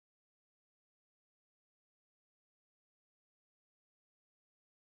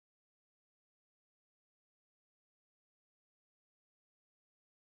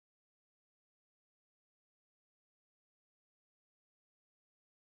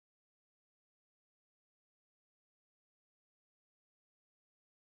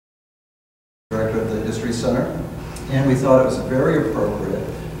director of the History Center. And we thought it was very appropriate,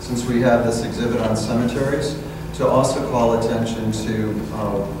 since we have this exhibit on cemeteries, to also call attention to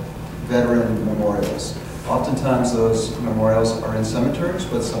veteran memorials. Oftentimes those memorials are in cemeteries,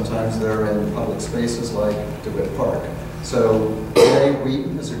 but sometimes they're in public spaces like DeWitt Park. So Raymond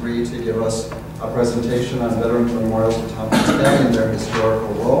Wheaton has agreed to give us a presentation on veterans memorials in Tompkins County and their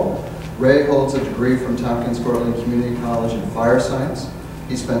historical role. Ray holds a degree from Tompkins Community College in fire science.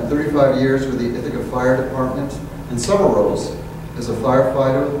 He spent 35 years with the Ithaca Fire Department in several roles as a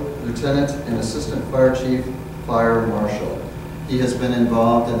firefighter, lieutenant, and assistant fire chief, fire marshal. He has been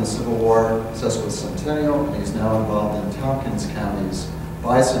involved in the Civil War sesquicentennial, and he's now involved in Tompkins County's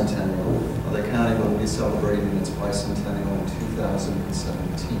bicentennial. The county will be celebrating its bicentennial in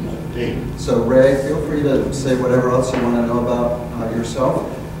 2017. So Ray, feel free to say whatever else you want to know about yourself.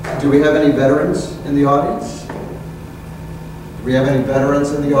 Do we have any veterans in the audience? Do we have any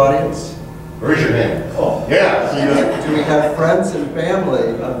veterans in the audience? Raise your hand. Oh, yeah. Do we have friends and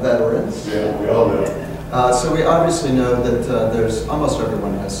family of veterans? Yeah, we all do. So we obviously know that there's almost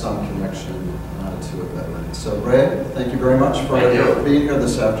everyone has some connection to a veteran. So Ray, thank you very much for being here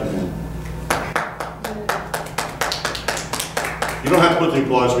this afternoon. You don't have to put the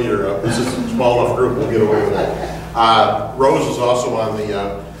applause meter up. This is a small enough group, we'll get away with that. Rose is also on the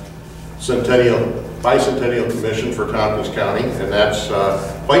Bicentennial Commission for Tompkins County, and that's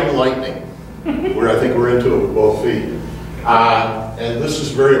quite enlightening. I think we're into it with both feet. And this is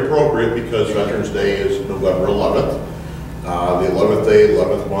very appropriate because Veterans Day is November 11th. The 11th day,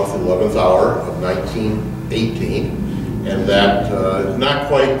 11th month, 11th hour of 1918. And that is not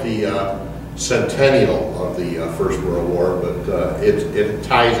quite the centennial of the First World War, but it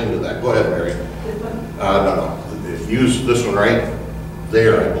ties into that. Go ahead, Mary. No. Use this one right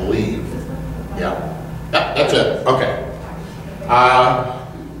there, I believe. Yeah, that's it. Okay.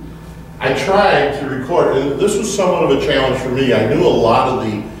 I tried to record, and this was somewhat of a challenge for me. I knew a lot of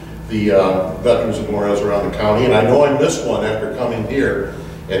the veterans memorials around the county, and I know I missed one after coming here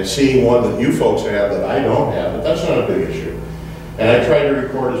and seeing one that you folks have that I don't have, but that's not a big issue. And I tried to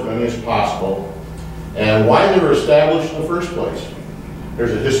record as many as possible, and why they were established in the first place.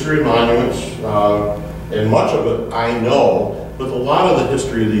 There's a history of monuments, and much of it I know, but a lot of the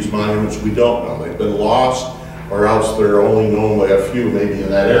history of these monuments we don't know. They've been lost, or else they're only known by a few maybe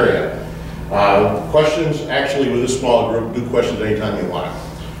in that area. Questions, actually with this small group, do questions anytime you want.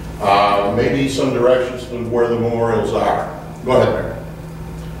 Maybe some directions to where the memorials are. Go ahead, Mary.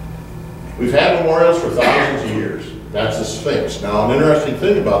 We've had memorials for thousands of years. That's the Sphinx. Now, an interesting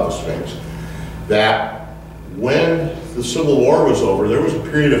thing about the Sphinx, that when the Civil War was over, there was a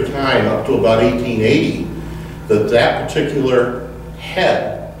period of time up to about 1880 that particular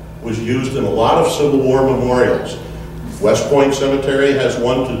head was used in a lot of Civil War memorials. West Point Cemetery has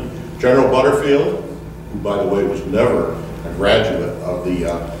one to General Butterfield, who, by the way, was never a graduate of the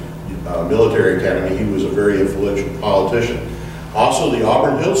military academy. He was a very influential politician. Also, the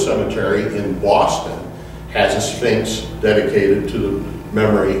Auburn Hill Cemetery in Boston has a Sphinx dedicated to the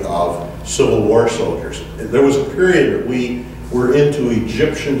memory of Civil War soldiers. There was a period that we were into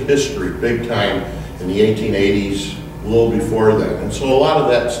Egyptian history big time in the 1880s, a little before then. And so a lot of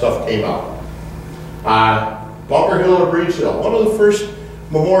that stuff came out. Bunker Hill or Breeds Hill, one of the first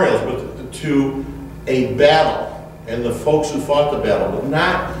memorials but to a battle and the folks who fought the battle, but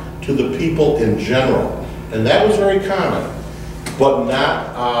not to the people in general. And that was very common, but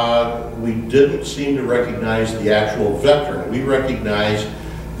not, we didn't seem to recognize the actual veteran. We recognized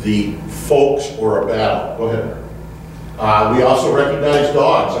the folks or a battle. Go ahead. We also recognized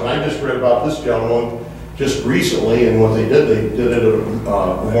dogs, and I just read about this gentleman just recently, and what they did it at a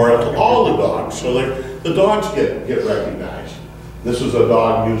memorial to all the dogs. So the dogs get recognized. This was a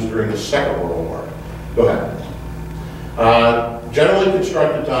dog used during the Second World War. Go ahead. Generally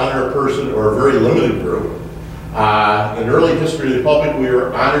constructed to honor a person or a very limited group. In early history of the Republic, we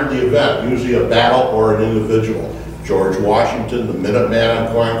were honored the event, usually a battle or an individual. George Washington, the Minuteman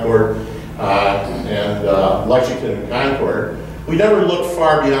on Concord, and Lexington and Concord. We never looked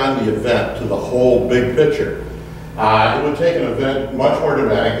far beyond the event to the whole big picture. It would take an event much more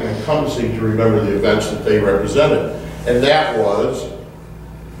dramatic and encompassing to remember the events that they represented. And that was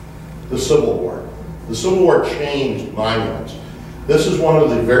the Civil War. The Civil War changed monuments. This is one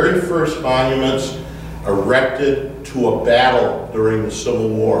of the very first monuments erected to a battle during the Civil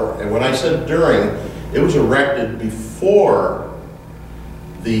War. And when I said during, it was erected before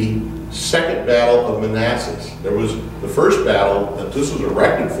the Second Battle of Manassas. There was the first battle that this was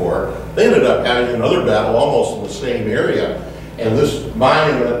erected for. They ended up having another battle almost in the same area. And this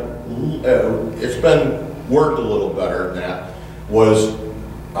monument, it's been worked a little better than that, was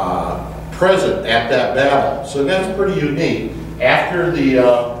present at that battle. So that's pretty unique. After the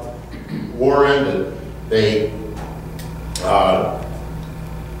war ended, they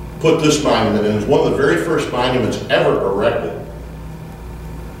put this monument in. It was one of the very first monuments ever erected.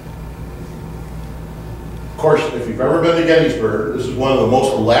 Of course, if you've ever been to Gettysburg, this is one of the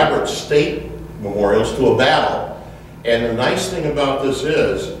most elaborate state memorials to a battle. And the nice thing about this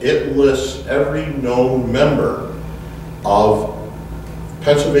is, it lists every known member of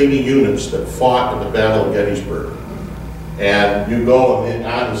Pennsylvania units that fought in the Battle of Gettysburg. And you go and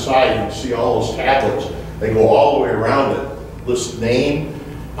on the side, you see all those tablets. They go all the way around it. List name.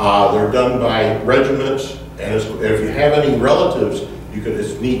 They're done by regiments. And if you have any relatives, you could.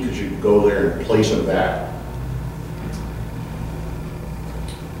 It's neat because you can go there and place them back.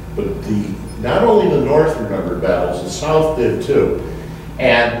 But not only the North remembered battles, the South did too.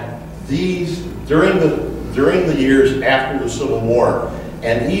 And these, during the years after the Civil War,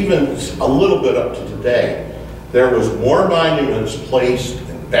 and even a little bit up to today, there was more monuments placed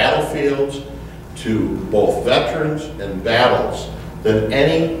in battlefields to both veterans and battles than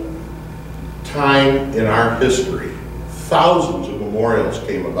any time in our history. Thousands of memorials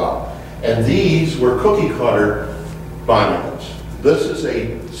came about. And these were cookie cutter monuments. This is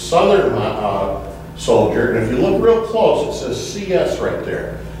a Southern soldier, and if you look real close, it says CS right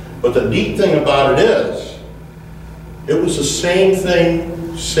there. But the neat thing about it is, it was the same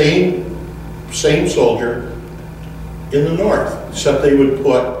thing, same soldier in the North, except they would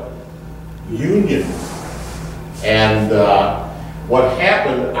put Union. And what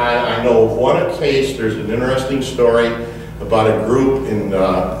happened, I know of one case, there's an interesting story about a group in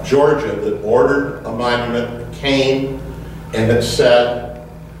Georgia that ordered a monument, came, and it said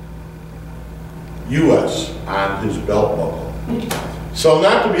U.S. on his belt buckle. So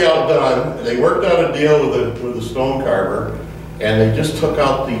not to be outdone, they worked out a deal with the stone carver, and they just took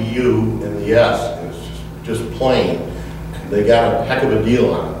out the U and the S. And it's just plain. They got a heck of a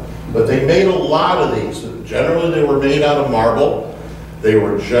deal on it. But they made a lot of these. Generally, they were made out of marble. They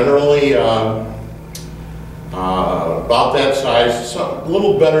were generally about that size, a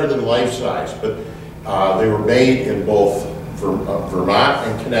little better than life size, but they were made in both Vermont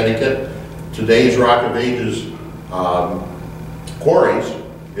and Connecticut. Today's Rock of Ages quarries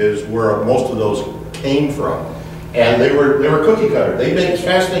is where most of those came from. And they were cookie cutter. They made as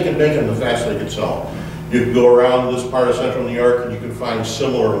fast as they could make them, the fast they could sell them. You can go around this part of central New York and you can find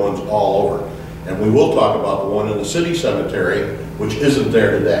similar ones all over. And we will talk about the one in the city cemetery, which isn't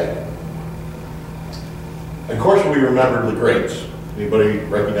there today. Of course, we remember the greats. Anybody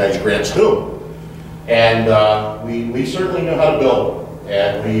recognize Grant's tomb? And we certainly know how to build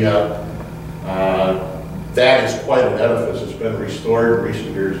them. And that is quite an edifice. It's been restored in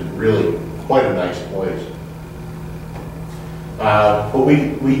recent years. It's really quite a nice place. But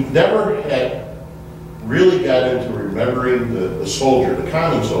we never had really got into remembering the soldier, the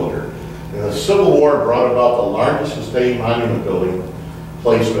common soldier. And the Civil War brought about the largest sustained monument building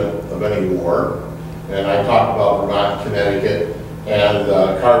placement of any war. And I talked about Vermont, Connecticut, and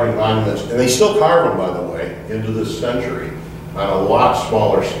carving monuments. And they still carve them, by the way, into this century on a lot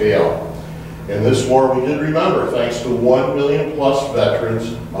smaller scale. In this war, we did remember, thanks to 1 million plus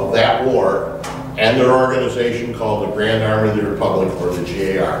veterans of that war and their organization called the Grand Army of the Republic, or the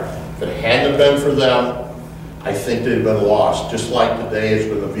GAR. If it hadn't been for them, I think they'd have been lost. Just like today, it's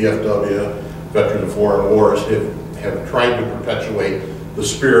been the VFW, Veterans of Foreign Wars, have tried to perpetuate the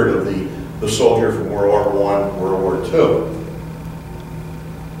spirit of the soldier from World War I, World War II.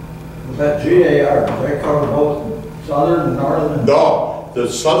 Was that GAR, did they cover both Southern and Northern? No, the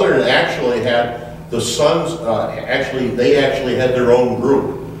Southern actually had, the Sons, they actually had their own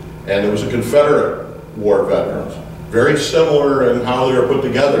group. And it was a Confederate war veterans. Very similar in how they were put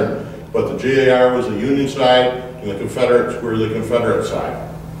together, but the GAR was the Union side and the Confederates were the Confederate side.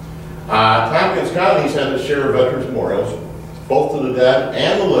 Tompkins County's had its share of veterans memorials, both to the dead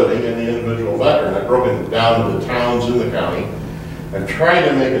and the living and the individual veteran. I broke it down to the towns in the county and tried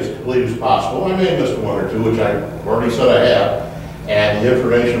to make it as complete as possible. I may have missed one or two, which I already said I have, and the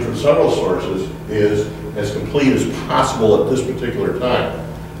information from several sources is as complete as possible at this particular time.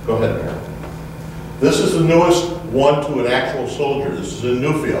 Go ahead, Mayor. This is the newest one to an actual soldier. This is in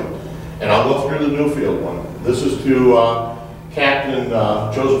Newfield. And I'll go through the Newfield one. This is to Captain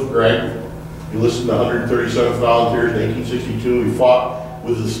Joseph Gregg. He listed 137th Volunteers in 1862. He fought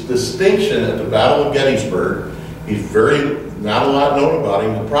with this distinction at the Battle of Gettysburg. He's not a lot known about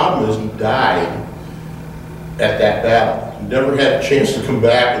him. The problem is he died at that battle. He never had a chance to come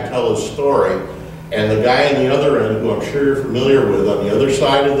back and tell his story. And the guy on the other end, who I'm sure you're familiar with, on the other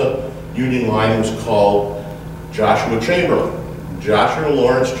side of the Union line was called Joshua Chamberlain. Joshua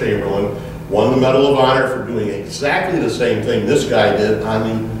Lawrence Chamberlain won the Medal of Honor for doing exactly the same thing this guy did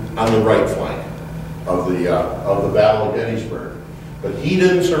on the right flank of the Battle of Gettysburg. But he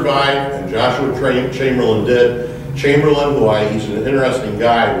didn't survive, and Joshua Chamberlain did. Chamberlain, he's an interesting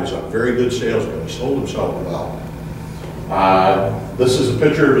guy, was a very good salesman. He sold himself well. This is a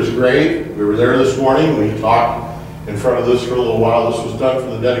picture of his grave. We were there this morning. We talked in front of this for a little while. This was done for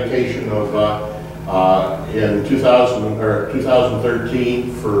the dedication of in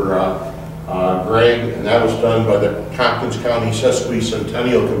 2013 for Greg, and that was done by the Tompkins County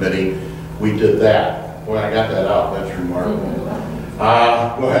Sesquicentennial Committee. We did that. Boy, I got that out. That's remarkable.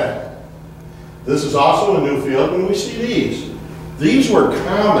 Go ahead. This is also a new field. When we see these were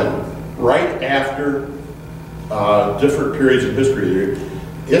common right after different periods of history.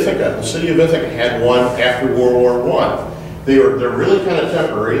 Ithaca, the city of Ithaca had one after World War I. They're really kind of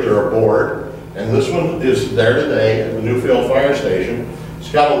temporary. They're a board, and this one is there today at the Newfield Fire Station. It's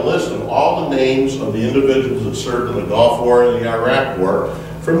got a list of all the names of the individuals that served in the Gulf War and the Iraq War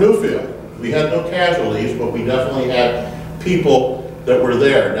from Newfield. We had no casualties, but we definitely had people that were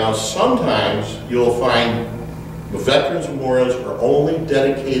there. Now, sometimes you'll find the veterans' memorials are only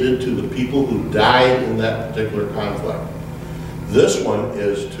dedicated to the people who died in that particular conflict. This one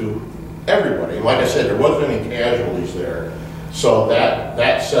is to everybody. And like I said, there wasn't any casualties there. So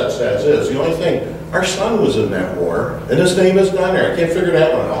that sets as is. The only thing, our son was in that war, and his name isn't on there. I can't figure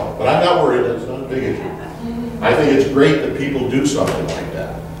that one out. But I'm not worried. That's not a big issue. I think it's great that people do something like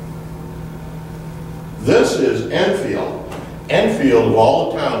that. This is Enfield. Enfield, of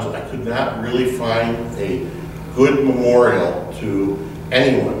all the towns, I could not really find a good memorial to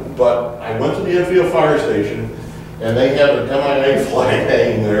anyone. But I went to the Enfield Fire Station, and they have a MIA flag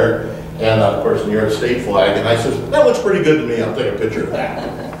hanging there, and of course, New York State flag, and I said, that looks pretty good to me, I'll take a picture of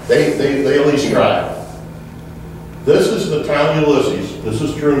that. They at least tried. This is the town of Ulysses. This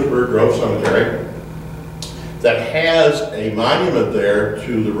is Trumansburg Grove Cemetery that has a monument there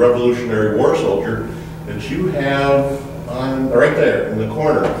to the Revolutionary War soldier that you have right there in the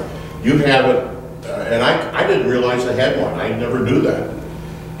corner. You have it, and I didn't realize they had one. I never knew that.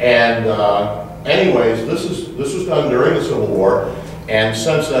 And anyways, this was done during the Civil War, and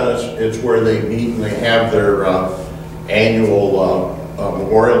since then it's where they meet and they have their annual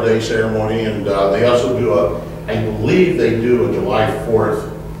Memorial Day ceremony, and they also do I believe they do a July 4th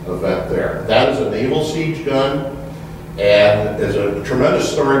event there. That is a naval siege gun, and there's a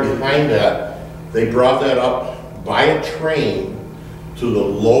tremendous story behind that. They brought that up by a train to the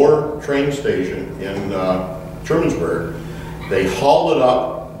lower train station in Trumansburg. They hauled it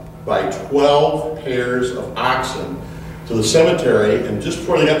up by 12 pairs of oxen to the cemetery, and just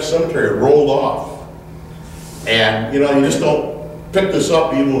before they got to the cemetery, it rolled off. And you just don't pick this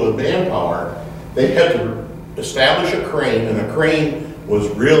up even with manpower. They had to establish a crane, and a crane was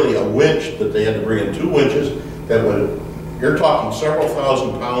really a winch that they had to bring in, 2 winches that would, you're talking several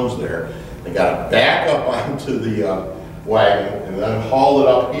thousand pounds there. They got it back up onto the wagon and then haul it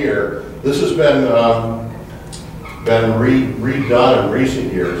up here. This has been redone in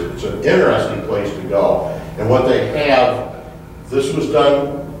recent years. It's an interesting place to go. And what they have, this was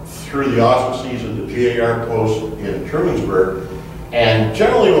done through the auspices of the GAR post in Trumansburg. And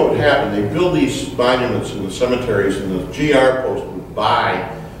generally what would happen, they build these monuments in the cemeteries, and the GR post would buy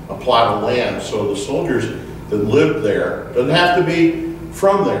a plot of land. So the soldiers that lived there, doesn't have to be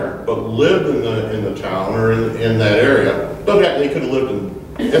from there, but lived in the town or in that area. They could have lived in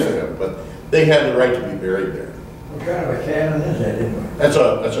Ithaca, but they had the right to be buried there. What kind of a cannon is that anyway? That's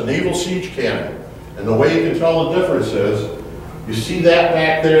a naval siege cannon. And the way you can tell the difference is, you see that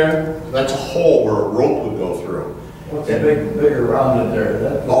back there? That's a hole where a rope would go through. What's the bigger rounded there?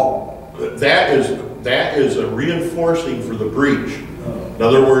 That is a reinforcing for the breach. In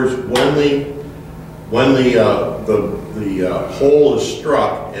other words, when the hole is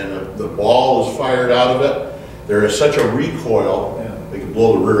struck and the ball is fired out of it, there is such a recoil, they can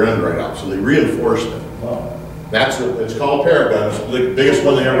blow the rear end right out. So they reinforced it. Wow. It's called a Paragon. It's the biggest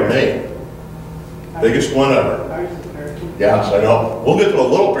one they ever made. Biggest one ever. Yes, I know. We'll get to a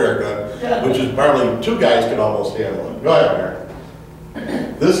little Paragon, which is probably 2 guys can almost handle it. Go ahead, Mayor.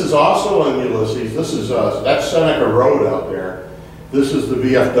 This is also in Ulysses. This is that's Seneca Road out there. This is the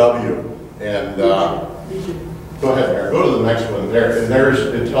VFW. And go ahead, Mayor. Go to the next one there. And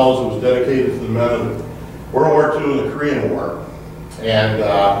it tells it was dedicated to the men of World War II and the Korean War. And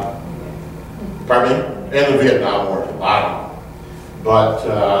pardon me? And the Vietnam War at the bottom. But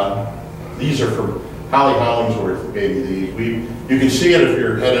these are from Holly Hollingsworth gave me these. You can see it if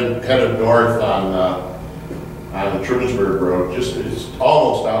you're headed north on the Trumansburg Road. It's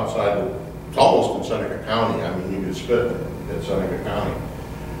almost outside. It's almost in Seneca County. I mean, you can spit in Seneca County.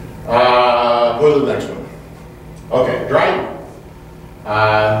 Go to the next one. Okay, Dryden.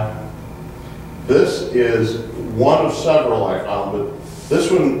 This is one of several I found, but this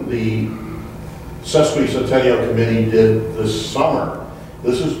one the Sesquicentennial Committee did this summer.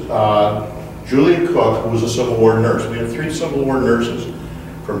 This is Julia Cook, who was a Civil War nurse. We have 3 Civil War nurses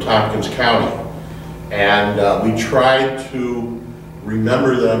from Tompkins County. And we tried to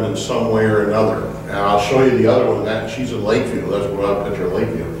remember them in some way or another. And I'll show you the other one. She's in Lakeview. That's what I'll picture of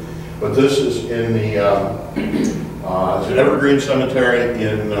Lakeview. But this is in the Evergreen Cemetery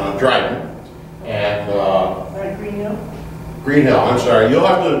in Dryden. And Green Hill? Green Hill, I'm sorry. You'll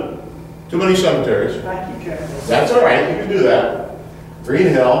have to, too many cemeteries. I keep track of it. That's all right, you can do that. Green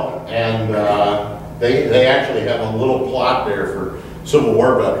Hill, and they actually have a little plot there for Civil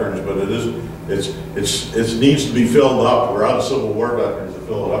War veterans, but it needs to be filled up. We're out of Civil War veterans to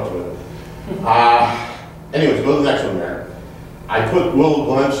fill it up with. Anyways, go to the next one there. I put Willow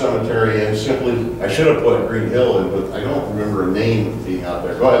Glen Cemetery in simply, I should have put Green Hill in, but I don't remember a name being out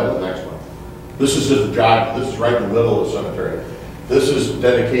there. Go ahead to the next one. This is his job. This is right in the middle of the cemetery. This is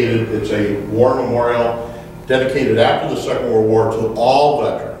dedicated, it's a war memorial dedicated after the Second World War to all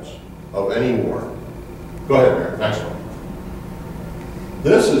veterans of any war. Go ahead, Mayor, next one.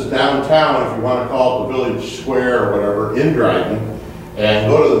 This is downtown, if you want to call it the Village Square or whatever, in Dryden. And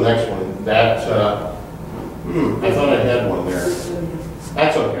go to the next one. That, I thought I had one there.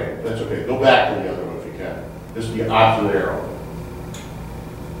 That's okay, that's okay. Go back to the other one if you can. Just the opposite arrow.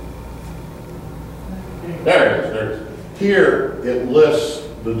 There it is, there it is. Here, it lists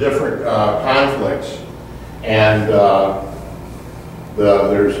the different conflicts. And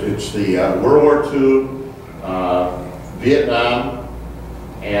it's the World War II, Vietnam,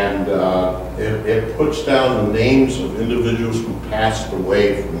 and it puts down the names of individuals who passed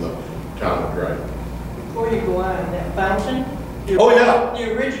away from the town of Dryden. Before you go on, that fountain? Oh, yeah.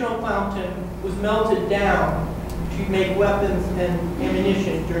 The original fountain was melted down to make weapons and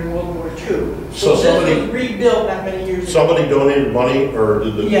ammunition during World War II. So somebody this was rebuilt that many years ago. Somebody donated money, or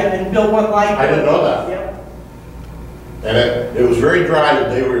did the... Yeah, and built one like I didn't know that. Yep. And it was very dry that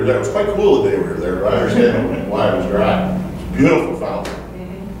they were there. It was quite cool that they were there, but I understand why it was dry. It's a beautiful fountain.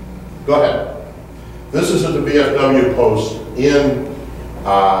 Mm-hmm. Go ahead. This is at the VFW post in,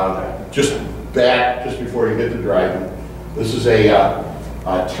 just before you get to Dryden. This is a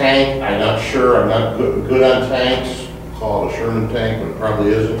tank. I'm not sure, I'm not good on tanks. Call it a Sherman tank, but it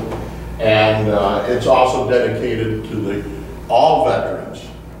probably isn't. And it's also dedicated to all veterans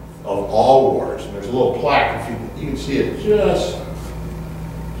of all wars. And there's a little plaque, if you can see it just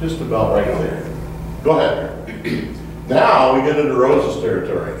about right there. Go ahead. Now we get into Rose's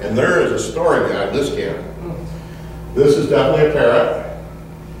territory, and there is a story behind this cannon. This is definitely a parrot.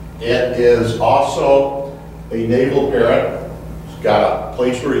 It is also a naval parrot. It's got a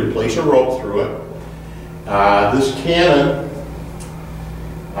place where you place a rope through it. This cannon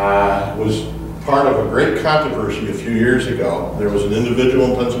was part of a great controversy a few years ago. There was an individual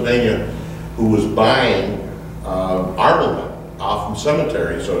in Pennsylvania who was buying armament off from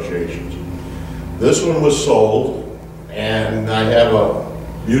cemetery associations. This one was sold, and I have a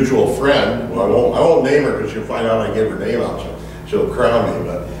mutual friend. Well, I won't name her because she'll find out I gave her name out. She'll crown me.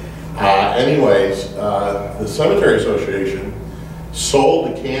 But anyways, the cemetery association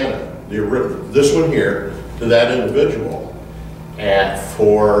sold the cannon, this one here, to that individual, and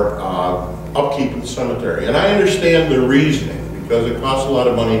for upkeep of the cemetery. And I understand the reasoning, because it costs a lot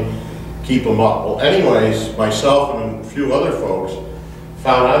of money to keep them up. Well, anyways, myself and a few other folks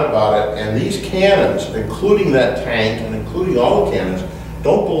found out about it, and these cannons, including that tank and including all the cannons,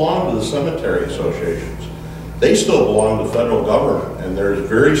 don't belong to the cemetery associations. They still belong to the federal government, and there's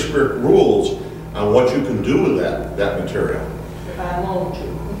very strict rules on what you can do with that material. They're on loan too.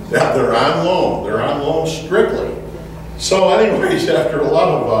 Yeah, they're on loan. They're on loan strictly. So anyways, after a lot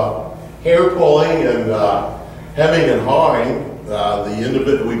of hair pulling and hemming and hawing,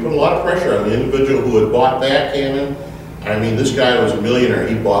 we put a lot of pressure on the individual who had bought that cannon. I mean, this guy was a millionaire.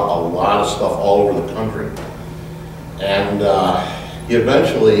 He bought a lot of stuff all over the country. And he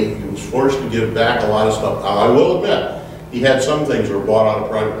was forced to give back a lot of stuff. I will admit, he had some things that were bought out of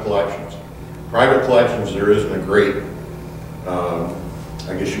private collections. Private collections, there isn't a great,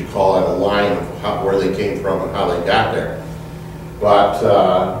 I guess you'd call it a line of where they came from and how they got there. But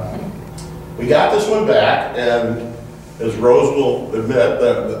we got this one back, and as Rose will admit,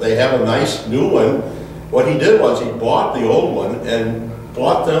 that they have a nice new one. What he did was he bought the old one and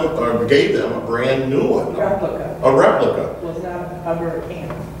bought them, or gave them a brand new one. Replica. A replica. It was not a rubber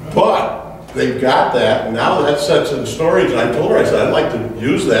cannon. But they've got that, and now that sets in storage. And I told her, I said, I'd like to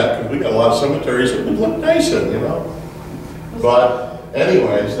use that because we got a lot of cemeteries that would look nice in, you know. But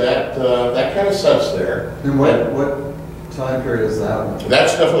anyways, that kind of sets there. And what time period is that one?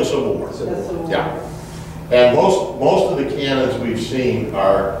 That's definitely Civil War. That's the Yeah. And most of the cannons we've seen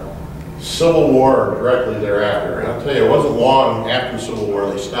are Civil War or directly thereafter. And I'll tell you, it wasn't long after the Civil War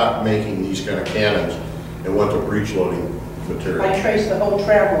they stopped making these kind of cannons and went to breech loading material. I traced the whole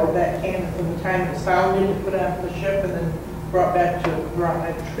travel of that cannon from the time it was founded, put on the ship, and then brought back to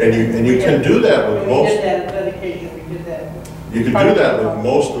Vermont. And you can do that with We most. did that at dedication, we did that. You can do that with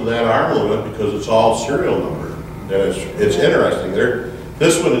most of that armament because it's all serial numbered. And it's interesting.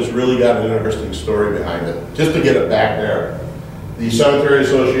 This one has really got an interesting story behind it. Just to get it back there. The Cemetery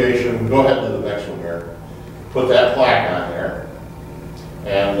Association, go ahead to the next one here, put that plaque on there.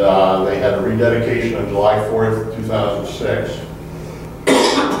 And they had a rededication on July 4th, 2006.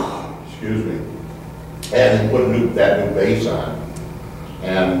 Excuse me. And they put that new base on.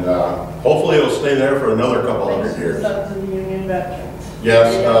 And hopefully it'll stay there for another couple hundred years. Sons of the Union veterans.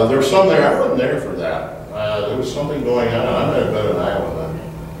 Yes, there was some there, I wasn't there for that. There was something going on, I might have been in Iowa then.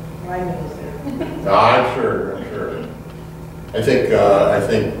 I was there. No, I'm sure. I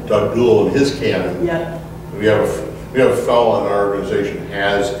think Doug Dool and his cannon, Yeah. we have a fellow in our organization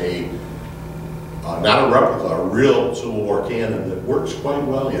has a, not a replica, a real Civil War cannon that works quite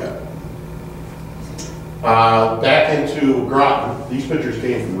well yet. Back into Groton, these pictures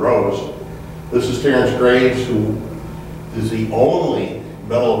came from Rose. This is Terrence Graves, who is the only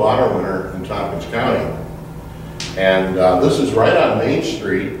Medal of Honor winner in Tompkins County. And this is right on Main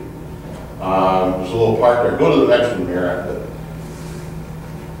Street. There's a little park there. Go to the next one here.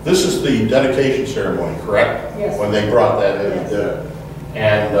 This is the dedication ceremony, correct? Yes. When they brought that in and Yes. did it.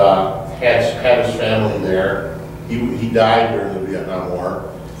 And had his family there. He died during the Vietnam War.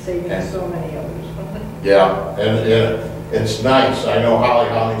 Saving so many others. Yeah, and it's nice. I know Holly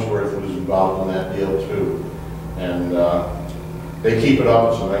Hollingsworth was involved in that deal too. And they keep it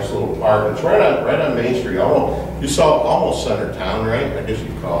up. It's a nice little park. It's right on Main Street. You saw almost center town, right? I guess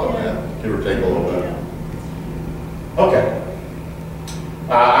you'd call it that. Give or take a little bit. Okay.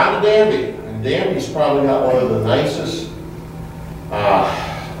 On to Danby. And Danby's probably got one of the nicest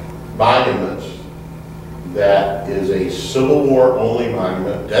monuments that is a Civil War only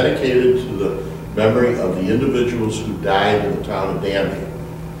monument dedicated to the memory of the individuals who died in the town of Danby.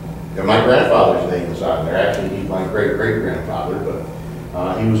 And my grandfather's name is on there. Actually, he's my great-great-grandfather,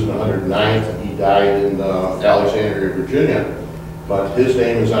 but he was in the 109th and he died in Alexandria, Virginia. But his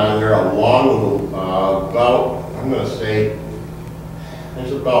name is on there along with about, I'm going to say,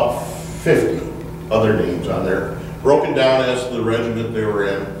 there's about 50 other names on there, broken down as to the regiment they were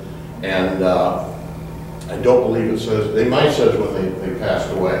in. And I don't believe it says, they might says when they passed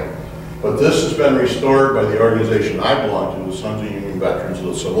away. But this has been restored by the organization I belong to, the Sons of Union Veterans of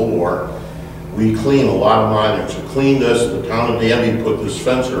the Civil War. We clean a lot of monuments. We cleaned this, the town of Danby put this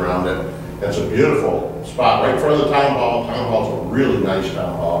fence around it. It's a beautiful spot right in front of the town hall. Town hall's a really nice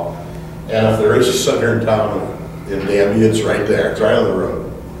town hall. And if there is a center in town in Danby, it's right there. It's right on the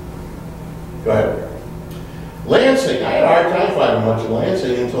road. Go ahead. Lansing. I had a hard time finding much of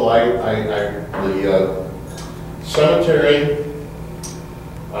Lansing until the cemetery,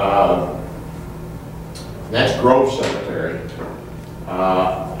 that's Grove Cemetery.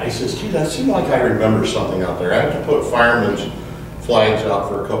 I says, gee, that seemed like I remember something out there. I have to put firemen's flags out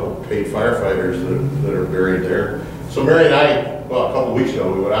for a couple of paid firefighters that are buried there. So Mary and I, well, a couple of weeks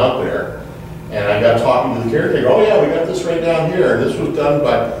ago, we went out there, and I got talking to the caretaker. Oh yeah, we got this right down here. And this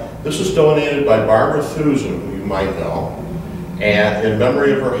was donated by Barbara Thusen, who you might know, and in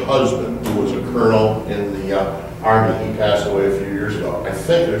memory of her husband, who was a colonel in the Army. He passed away a few years ago. I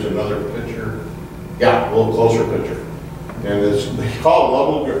think there's another picture. Yeah, a little closer picture. And they call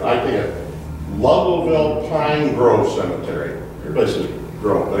it Ludlow Pine Grove Cemetery. Everybody says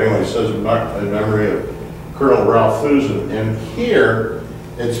Grove, but anyway, it says in memory of Colonel Ralph Thusen. And here,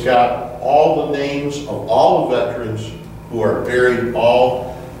 it's got all the names of all the veterans who are buried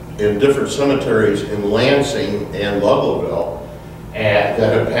all in different cemeteries in Lansing and Ludlowville and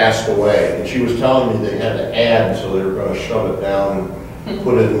that have passed away. And she was telling me they had to add, so they were going to shove it down and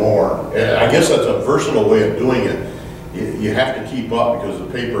put in more. And I guess that's a versatile way of doing it. You have to keep up because the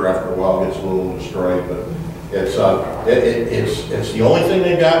paper after a while gets a little destroyed, but it's the only thing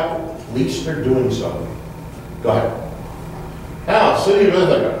they got. At least they're doing something. Go ahead. Now, City of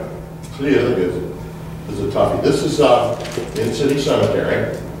Ithaca. City of Ithaca is a toughie. This is in City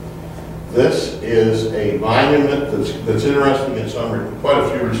Cemetery. This is a monument that's interesting in quite a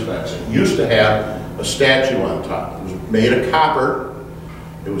few respects. It used to have a statue on top. It was made of copper.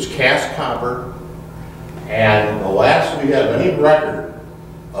 It was cast copper. And the last we have any record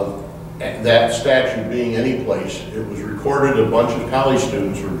of that statue being any place, it was recorded a bunch of college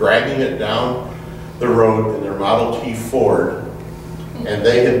students were dragging it down the road in their Model T Ford, and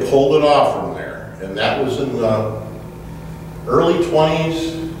they had pulled it off from there. And that was in the early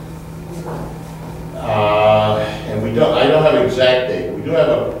 20s. And I don't have an exact date. We do have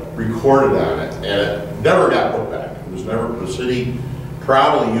a recorded on it, and it never got put back. It was never, the city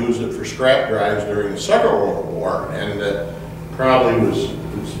probably used it for scrap drives during the Second World War, and it probably was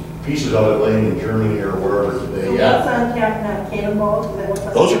pieces of it laying in Germany or wherever today. So Yeah. what's on cannonballs? Is that what's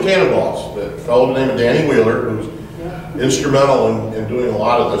on? Those are cannonballs. That fellow by the name of Danny Wheeler, who's instrumental in doing a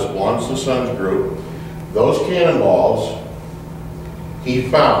lot of this, belongs to the Sons Group. Those cannonballs he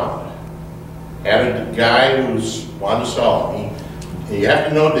found. Had a guy who's wanted to sell them. You have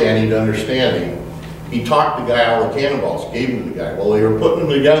to know Danny to understand him. He talked the guy all the cannonballs, gave them to the guy. Well, they were putting them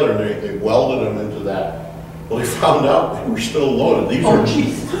together and they welded them into that. Well, they found out they were still loaded.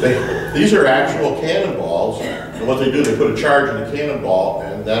 These are actual cannonballs. And what they do, they put a charge in the cannonball,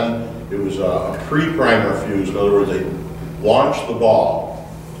 and then it was a pre-primer fuse. In other words, they launched the ball,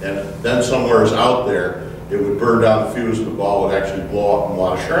 and then somewhere out there, it would burn down the fuse, and the ball would actually blow up, and a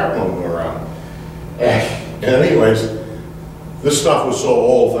lot of shrapnel would go around. And anyways, this stuff was so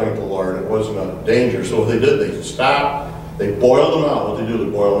old, thank the Lord, it wasn't a danger. So what they did, they stopped, they boiled them out. What they do, they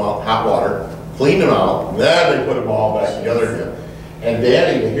boil them out in hot water, cleaned them out, and then they put them all back together again. And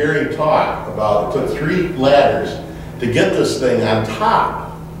Danny, to hear him talk about, it took 3 ladders to get this thing on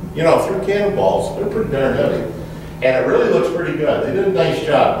top. You know, 3 cannonballs, they're pretty darn heavy. And it really looks pretty good. They did a nice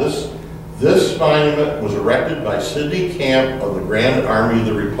job. This monument was erected by Sidney Camp of the Grand Army of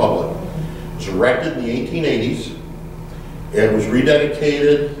the Republic. It was erected in the 1880s. It was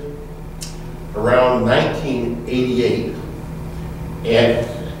rededicated around 1988 and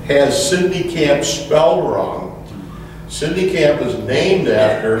has Sidney Camp spelled wrong. Sidney Camp is named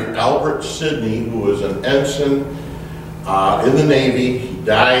after Albert Sidney, who was an ensign in the Navy. He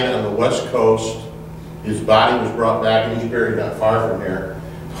died on the West Coast. His body was brought back and he's buried not far from here.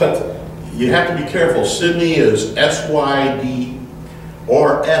 But you have to be careful. Sidney is S-Y-D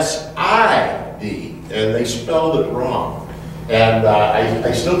or S-I-D, and they spelled it wrong. And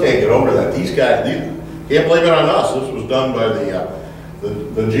I still can't get over that. These guys, can't blame it on us. This was done by the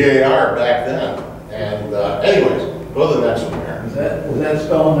GAR back then. And anyways, go to the next one here. Is that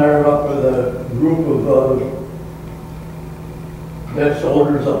stone there up with a group of dead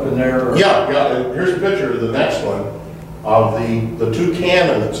soldiers up in there? Yeah, and here's a picture of the next one of the 2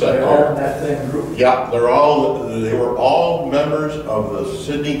 cannons that's They're up all there. in that same group? Yeah, they were all members of the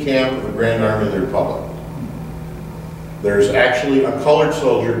Sidney Camp of the Grand Army of the Republic. There's actually a colored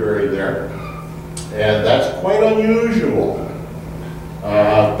soldier buried there, and that's quite unusual.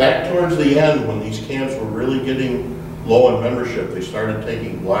 Back towards the end, when these camps were really getting low in membership, they started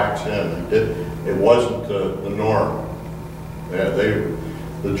taking blacks in. It wasn't the norm. The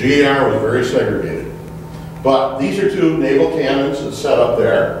GAR was very segregated. But these are 2 naval cannons that's set up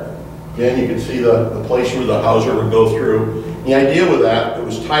there. Again, you can see the place where the howitzer would go through. The idea with that, it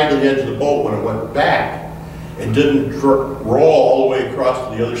was tied to the edge of the boat when it went back. It didn't roll all the way across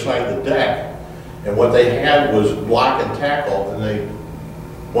to the other side of the deck. And what they had was block and tackle, and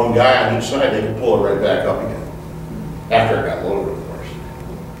one guy on each side, they could pull it right back up again. After it got loaded, of course.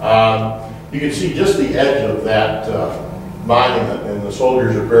 You can see just the edge of that monument, and the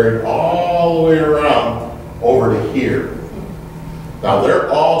soldiers are buried all the way around over to here. Now, they're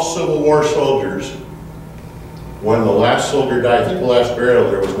all Civil War soldiers. When the last soldier died, I think the last burial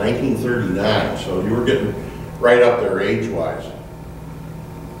there was 1939, so you were getting right up there age-wise.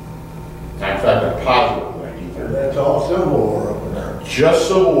 In fact, I'm positive 1939. That's all Civil War up in there. Just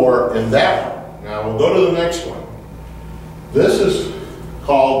Civil War in that one. Now, we'll go to the next one. This is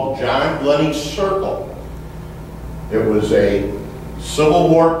called John Glennie Circle. It was a Civil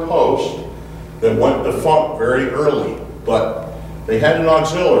War post that went defunct very early, but they had an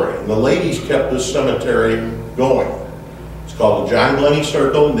auxiliary, and the ladies kept this cemetery going. It's called the John Glennie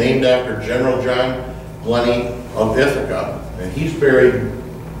Circle, named after General John Glennie of Ithaca, and he's buried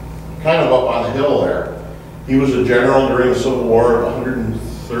kind of up on the hill there. He was a general during the Civil War,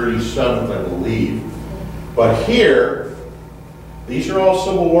 137th, I believe. But here, these are all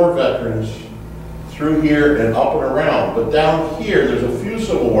Civil War veterans through here and up and around. But down here, there's a few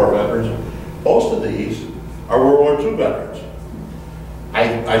Civil War veterans. Most of these are World War II veterans.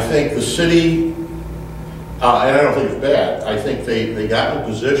 I think the city, and I don't think it's bad, I think they got in a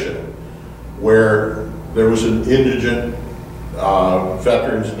position where there was an indigent,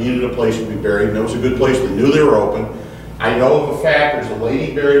 veterans needed a place to be buried, and it was a good place. They knew they were open. I know of a fact, there's a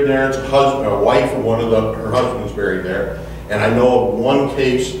lady buried there, it's a wife of one of her husbands buried there, And I know of one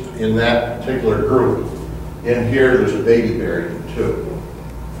case in that particular group. In here, there's a baby buried too.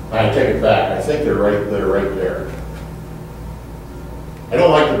 I take it back. I think they're right there. I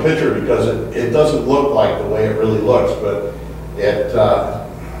don't like the picture because it doesn't look like the way it really looks, but it, I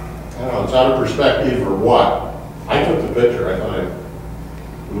don't know, it's out of perspective or what. I took the picture. I thought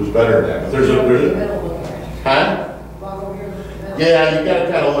it was better than that. But there's a huh? Yeah, you got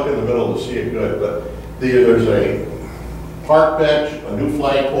to kind of look in the middle to see it good. But there's a park bench, a new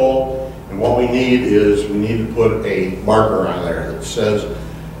flagpole, and what we need is we need to put a marker on there that says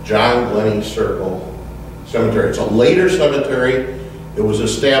John Glennie Circle Cemetery. It's a later cemetery. It was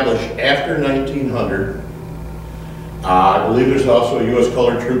established after 1900. I believe there's also U.S.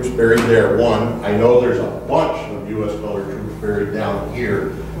 colored troops buried there, one. I know there's a bunch of U.S. colored troops buried down here,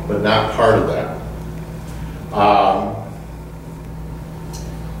 but not part of that.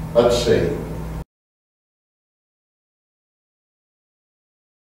 Let's see.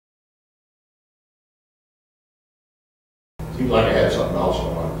 Seems like I had something else I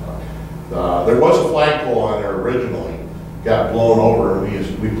wanted to talk. There was a flagpole on there originally, got blown over,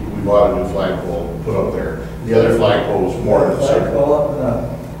 and we bought a new flagpole to put up there. The other flagpole was more in the center. Flagpole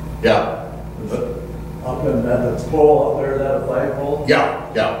up Yeah. in that pole up there, is that a flagpole? Yeah.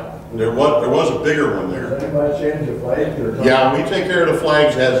 There was a bigger one there. Does anybody change the flag or? Yeah, we take care of the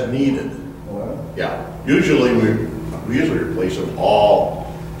flags as needed. Well, Yeah. Usually we usually replace them all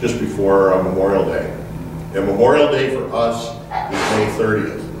just before Memorial Day. And Memorial Day for us is May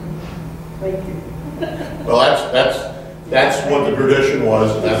 30th. Thank you. Well, that's what the tradition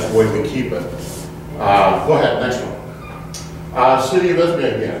was, and that's the way we keep it. Go ahead, next one. City of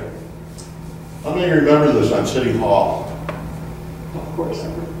Ithaca again. How many remember this on City Hall? Of course.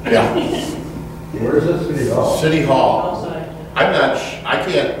 Yeah, where is this city hall? City Hall. Outside. I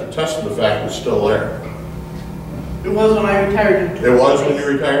can't attest to the fact it's still there. It was when I retired. It was when you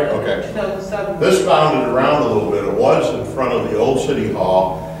retired? Okay. 2007. This bounded around a little bit. It was in front of the old City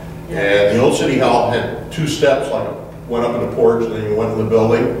Hall, and the old City Hall had two steps, like went up in the porch, and then you went in the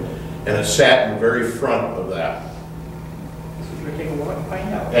building, and it sat in the very front of that. So we're taking a walk and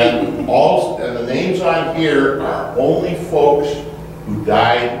find out. And the names on here are only folks who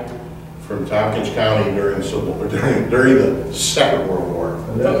died from Tompkins County during the Second World War.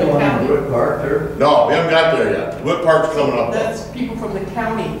 Is that the one in Wood Park there? No, we haven't got there yet. Wood Park's coming up. That's people from the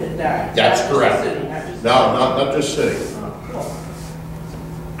county that died. That's not just correct. the city, not just No, not just city. Oh, cool.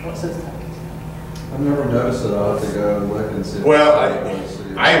 What says that? I've never noticed it. I'll have to go and look and see. Well, I don't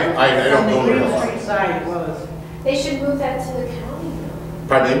know On the there. Green Street side it was. They should move that to the county building.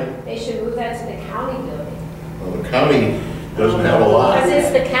 Pardon me? They should move that to the county building. Well, the county doesn't have a lot. Because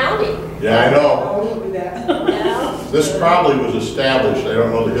it's the county. Yeah, I know. I won't do that. No? This probably was established, I don't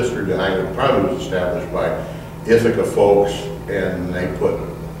know the history behind it, probably was established by Ithaca folks, and they put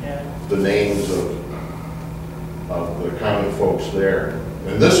Yeah. the names of the county folks there.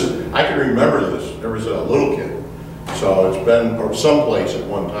 And this, I can remember this ever since a little kid. So it's been someplace at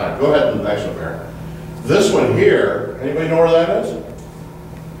one time. Go ahead to the next one there. This one here, anybody know where that is?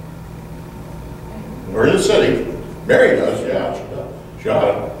 We're in the city. Mary does, yeah. She got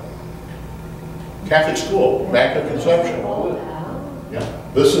it. Catholic school, Immaculate Conception. Yeah.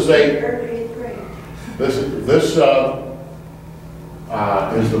 This is this is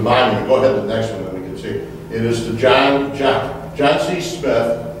the monument. Go ahead to the next one, and we can see. It is to John C.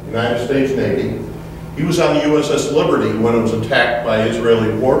 Smith, United States Navy. He was on the USS Liberty when it was attacked by Israeli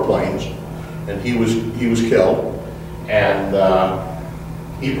warplanes, and he was killed. And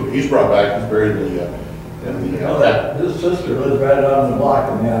he's brought back. He's buried in the. His sister lives right on the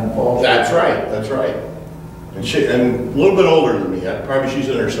block in Haddon Falls. That's right. That's right. And a little bit older than me. Probably she's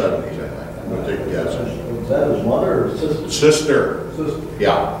in her 70s. I think. I'm gonna take a guess. Was that his mother or sister? Sister. Sister.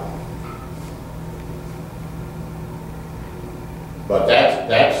 Yeah. But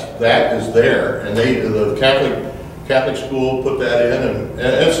that is there, and the Catholic school put that in, and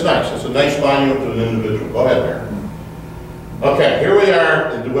it's nice. It's a nice monument to an individual. Go ahead, Mayor. Okay, here we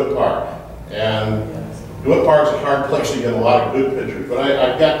are in DeWitt Park, and DeWitt Park's a hard place to get a lot of good pictures, but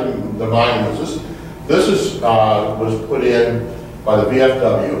I've got the monuments. This was put in by the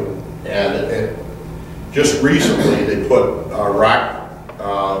VFW, and just recently they put rock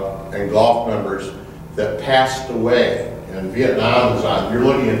and golf members that passed away. And Vietnam is on, you're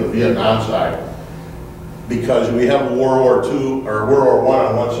looking at the Vietnam side, because we have World War II, or World War I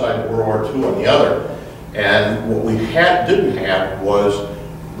on one side, World War II on the other. And what we didn't have was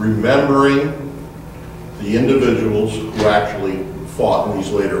remembering the individuals who actually fought in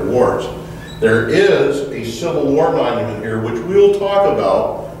these later wars. There is a Civil War monument here, which we'll talk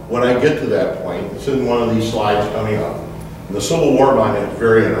about when I get to that point. It's in one of these slides coming up. And the Civil War monument is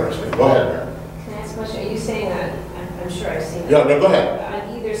very interesting. Go ahead, Mary. Can I ask a question? Are you saying that, I'm sure I've seen that. Yeah, no, go ahead.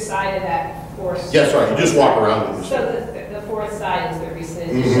 On either side of that fourth. Yes, right, you just walk around and you So see. the fourth side is the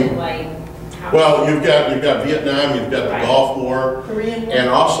recent edition, like. how- Well, you've got Vietnam, you've got the Right. Gulf War, Korean War. and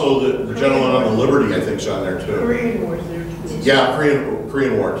also the gentleman on the Liberty, I think, is on there too. Korean War's there too. Yeah,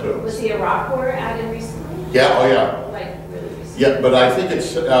 Korean War too. Was the Iraq War added recently? Yeah, oh yeah. Like really recently? Yeah, but I think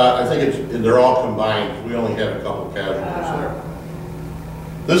it's, they're all combined. We only had a couple of casualties there.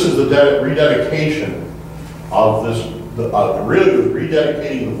 This is the rededication of this, really was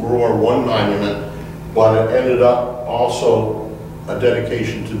rededicating the World War I monument, but it ended up also a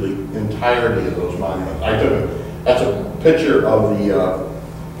dedication to the entirety of those monuments. That's a picture of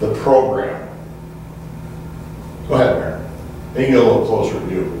the program. Go ahead, Mary. You can get a little closer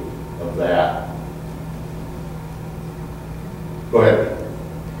view of that. Go ahead.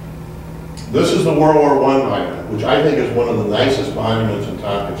 This is the World War I monument, which I think is one of the nicest monuments in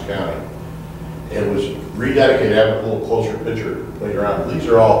Tompkins County. It was rededicated. I have a little closer picture later on. This is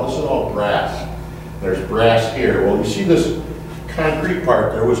all brass. There's brass here. Well, you see this concrete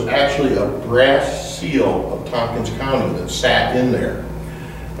part, there was actually a brass seal of Tompkins County that sat in there.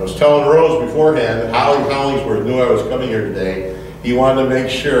 I was telling Rose beforehand, Holly Hollingsworth knew I was coming here today. He wanted to make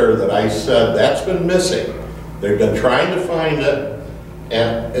sure that I said, that's been missing. They've been trying to find it,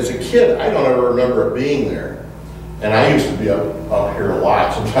 and as a kid, I don't ever remember it being there. And I used to be up here a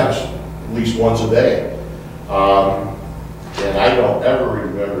lot, sometimes at least once a day. And I don't ever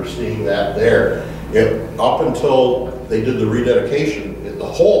remember seeing that there. Up until they did the rededication, the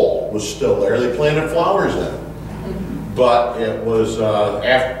hole was still there. They planted flowers in it. But it was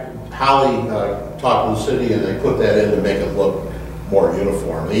after Holly talked to the city and they put that in to make it look more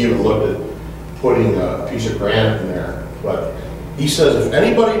uniform. They even looked at putting a piece of granite in there. But he says if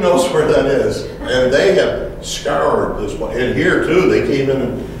anybody knows where that is, and they have scoured this one, and here too, they came in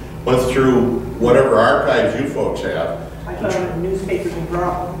and went through whatever archives you folks have. I found it in newspapers in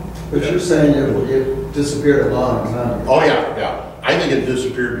Groton. But you're saying it disappeared a long time ago. Oh yeah, yeah. I think it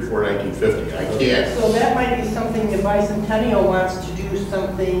disappeared before 1950. I can't. So that might be something the bicentennial wants to do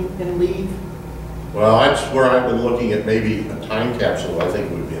something and leave. Well, that's where I've been looking at maybe a time capsule. I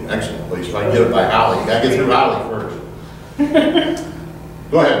think would be an excellent place. If I can get it by Holly, you gotta get through Holly first.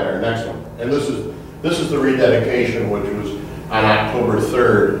 Go ahead, Mayor. Next one. And this is the rededication, which was on October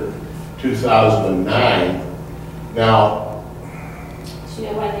 3rd, 2009. Now, Do you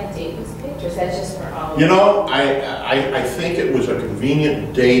know why that date was picked, or is that just for all? you know, I think it was a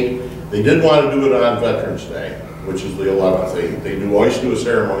convenient date. They did want to do it on Veterans Day, which is the 11th. They always do a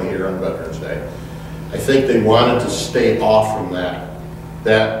ceremony here on Veterans Day. I think they wanted to stay off from that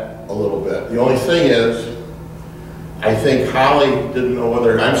a little bit. The only thing is, I think Holly didn't know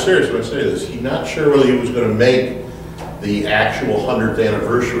whether, I'm serious when I say this, he's not sure whether he was going to make the actual 100th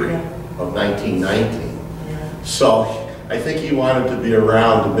anniversary of 1919. So I think he wanted to be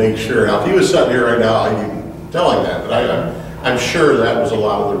around to make sure. Now, if he was sitting here right now, I can tell him that, but I'm sure that was a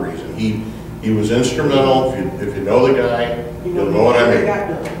lot of the reason. He was instrumental. If you know the guy, you'll know what I mean.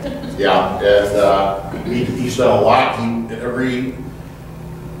 Yeah, and he said a lot.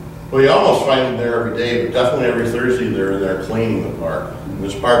 Well, you almost find him there every day, but definitely every Thursday they're in there cleaning the park. And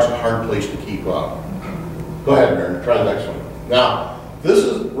this park's a hard place to keep up. Go ahead, Mary, try the next one. Now, this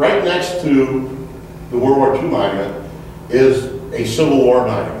is right next to the World War II monument is a Civil War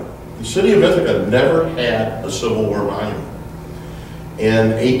monument. The city of Ithaca never had a Civil War monument.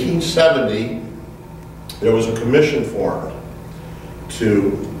 In 1870, there was a commission formed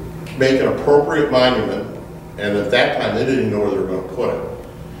to make an appropriate monument, and at that time they didn't even know where they were going to put it.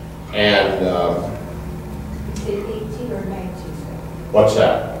 And Is it 18 or 19? what's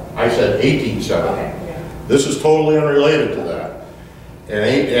that? I said 1870. Okay, yeah. This is totally unrelated to that.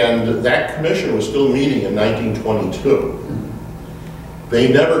 And that commission was still meeting in 1922.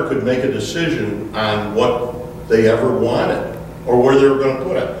 They never could make a decision on what they ever wanted or where they were going to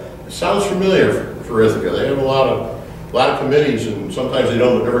put it. It sounds familiar for Ithaca. They have a lot of committees, and sometimes they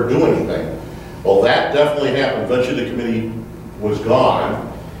don't ever do anything. Well, that definitely happened. Eventually, the committee was gone,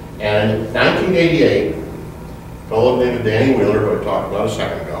 and in 1988, a fellow named Danny Wheeler, who I talked about a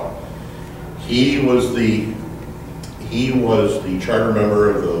second ago, he was the charter member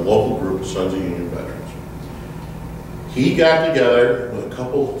of the local group of Sons of Union Veterans. He got together with a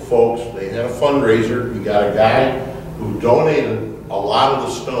couple of folks. They had a fundraiser. He got a guy who donated a lot of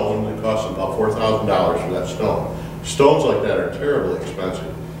the stone. It cost about $4,000 for that stone. Stones like that are terribly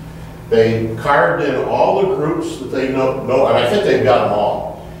expensive. They carved in all the groups that they know, and I think they've got them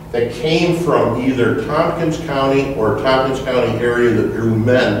all, that came from either Tompkins County or Tompkins County area that drew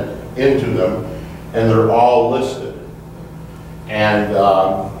men into them, and they're all listed. And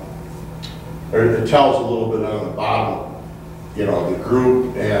it tells a little bit on the bottom, you know, the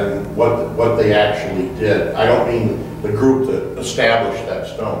group and what they actually did. I don't mean the group that established that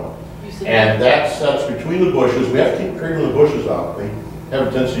stone. And that sets between the bushes. We have to keep clearing the bushes out. They have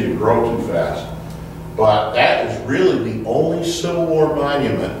a tendency to grow too fast. But that is really the only Civil War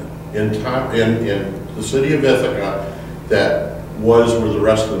monument in the city of Ithaca that was where the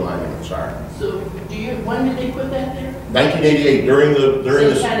rest of the monuments are. So, when did they put that there? 1988, during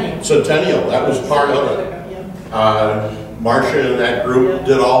the centennial. That was part of it. Marcia and that group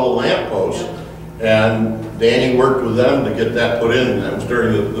did all the lampposts, and Danny worked with them to get that put in. That was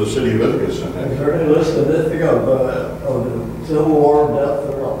during the city of Ithaca centennial. Is there any list of Ithaca of the Civil War death,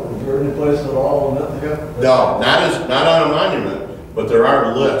 or is there any place at all in Ithaca? No, not on a monument, but there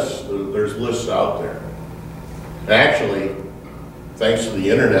are lists. There's lists out there. Actually, thanks to the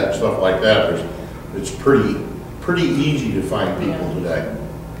internet and stuff like that, it's pretty easy to find people today.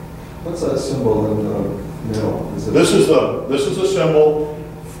 What's that symbol in the middle? This is a symbol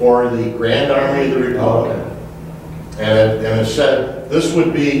for the Grand Army of the Republic. Oh, okay. And it said this was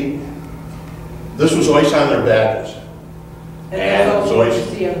always on their badges. And that's also what you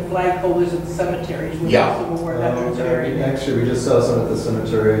see on the flagpoles at the cemeteries. Where Yeah. the Civil War veterans are buried. Actually, we just saw some at the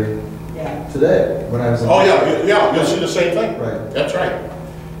cemetery Yeah. today when I was in. Oh yeah, you'll see the same thing. Right. That's right.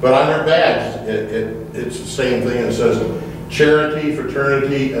 But on their badge, it's the same thing. It says charity,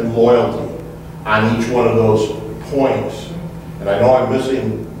 fraternity, and loyalty on each one of those points. And I know I'm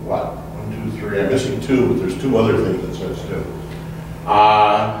missing, what, 1, 2, 3, I'm missing 2, but there's 2 other things it says too.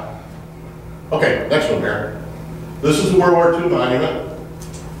 Okay, next one, Mayor. This is the World War II monument.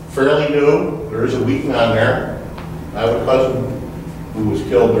 Fairly new. There is a Wheaton on there. I have a cousin who was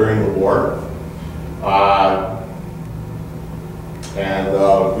killed during the war.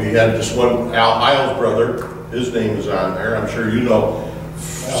 We had just one, Al Heil's brother, his name is on there. I'm sure you know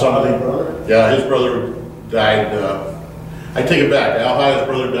some of the, yeah, his brother died, I take it back, Al Heil's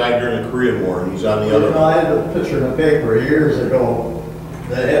brother died during the Korean War, and he's on the other. You know, I had a picture in the paper years ago.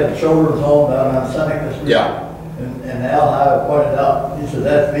 They had a children's home down on Seneca Street. Yeah. And Al Heil pointed out, he said,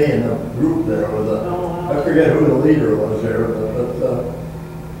 that's me in the group there with I forget who the leader was there,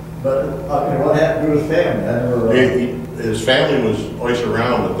 but what happened to his family? I never. His family was always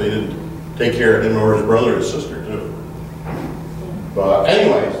around, but they didn't take care of him or his brother or his sister too. But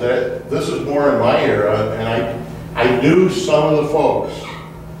anyways, this is more in my era, and I knew some of the folks.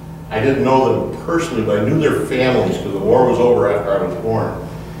 I didn't know them personally, but I knew their families because the war was over after I was born.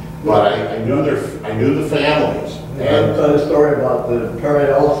 But I knew the families. I tell a story about the Perry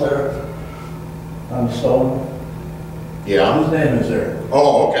Ellis there on Stone. Yeah. His name is there.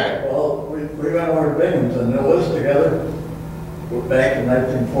 Oh, okay. Well, we went over to Binghamton and lived together back in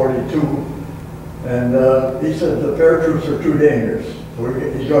 1942. And he said the paratroops are too dangerous. So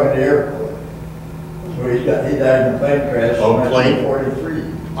he joined the Air Force. So he died in a plane crash in 1943.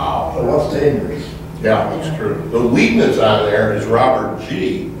 Wow. So what's dangerous? Yeah, that's true. The Wheaton that's on there is Robert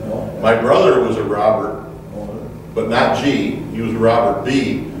G. My brother was a Robert, but not G. He was a Robert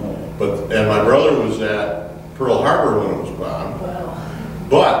B. And my brother was at Pearl Harbor when it was bombed. Wow.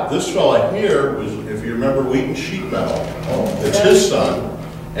 But this fella here was, if you remember Wheaton Sheet Metal, it's his son,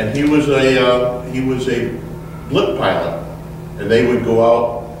 and he was a blip pilot, and they would go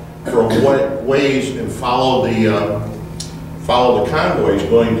out for ways and follow the convoys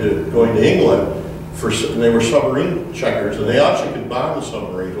going to England. And they were submarine checkers, and they actually could bomb the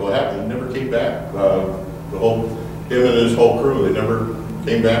submarines. Well, it happened, he never came back. Him and his whole crew, they never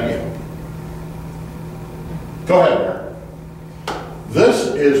came back in. Go ahead, Mayor.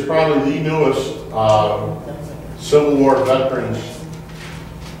 This is probably the newest Civil War veterans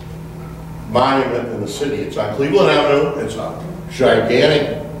monument in the city. It's on Cleveland Avenue. It's a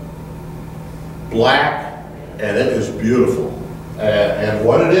gigantic black, and it is beautiful. And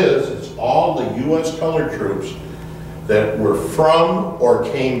what it is, it's all the U.S. colored troops that were from or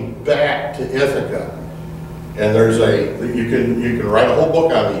came back to Ithaca. And you can write a whole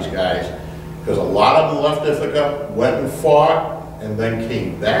book on these guys, because a lot of them left Ithaca, went and fought, and then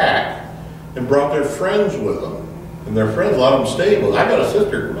came back and brought their friends with them. And their friends, a lot of them stayed. Well, I got a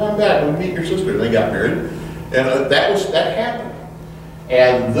sister, come on back, we'll meet your sister. And they got married. And that happened.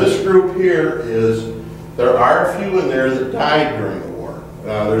 And this group here there are a few in there that died during the war.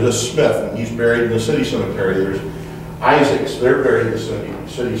 There's a Smith, and he's buried in the city cemetery. There's Isaacs, they're buried in the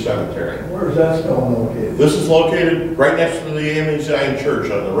city cemetery. Where's that stone located? This is located right next to the AME Zion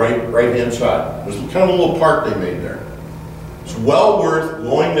Church on the right-hand side. There's kind of a little park they made there. It's well worth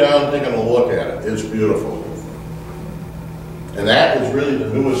going down and taking a look at it. It's beautiful. And that is really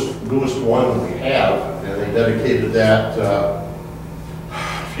the newest one that we have, and they dedicated that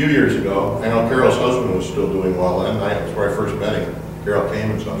few years ago. I know Carol's husband was still doing well then. That's where I first met him. Carol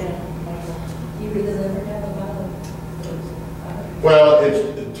came and stuff. You delivered at the bottom. Well,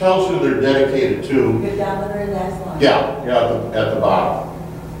 it tells who they're dedicated to. Good down there in that line. Yeah, at the bottom.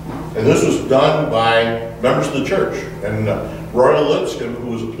 And this was done by members of the church. And Roy Lipscomb,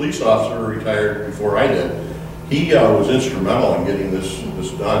 who was a police officer, retired before I did, he was instrumental in getting this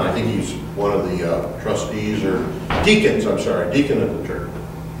done. I think he's one of the trustees or deacons, I'm sorry, deacon of the church.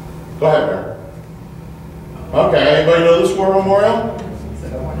 Go ahead, Mayor. Okay, anybody know this war memorial?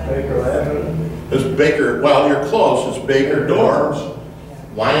 Baker Avenue. It's Baker, well, you're close, it's Baker Dorms.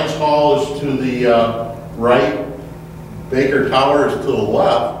 Lions Hall is to the right, Baker Tower is to the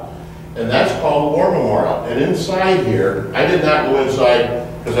left, and that's called War Memorial. And inside here, I did not go inside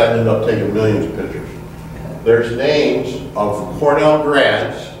because I ended up taking millions of pictures. There's names of Cornell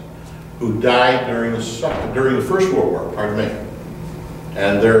grads who died during the First World War, pardon me.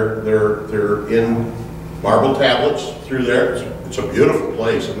 And they're in marble tablets through there. It's a beautiful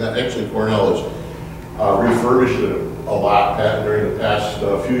place, and that actually Cornell has refurbished it a lot during the past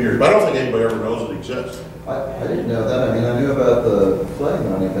few years. But I don't think anybody ever knows it exists. I didn't know that. I mean, I knew about the flag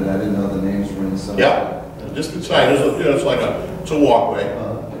money, but I didn't know the names were inside. Yeah, just inside. It's like it's a walkway.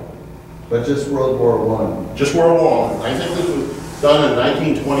 But just World War I. Just World War I. I think this was done in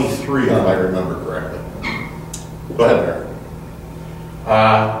 1923, if I remember correctly. Go ahead, Mayor.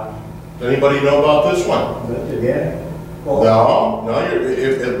 Does anybody know about this one? That's again? No,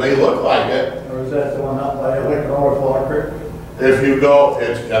 it may look like it. Or is that the one out by Ithaca Fall Creek? If you go,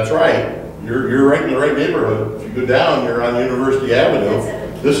 that's right. You're right in the right neighborhood. If you go down, you're on University Avenue.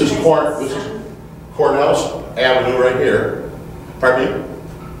 This is Cornell's Avenue right here. Pardon me?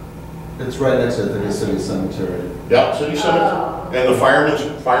 It's right next to the City Cemetery. Yeah, City Cemetery. And the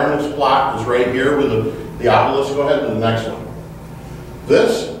fireman's plot is right here with the obelisk. Go ahead to the next one.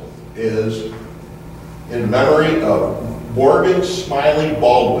 This is in memory of Morgan Smiley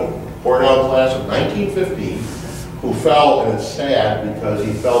Baldwin, Cornell class of 1915, who fell, and it's sad because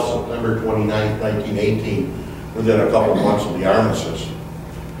he fell September 29, 1918, within a couple months of the armistice.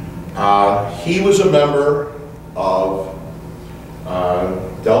 He was a member of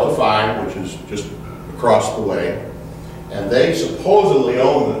Delta Phi, which is just across the way, and they supposedly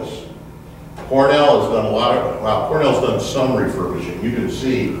own this. Cornell has done Cornell's done some refurbishing. You can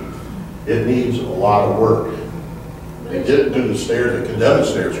see it needs a lot of work. They didn't do the stairs, they condemned the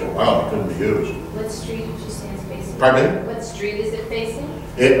stairs for a while, they couldn't be used. What street did you say it's facing? Pardon me? What street is it facing?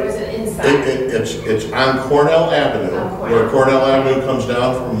 Or is it inside? It's on Cornell Avenue, where Cornell Avenue comes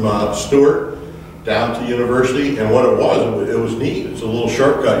down from Stewart down to University, and what it was neat. It's a little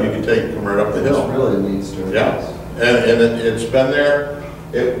shortcut you can take and come right up the hill. It's really neat story. Yeah, and it's been there.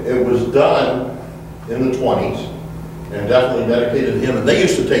 It was done in the 20s, and definitely dedicated to him. And they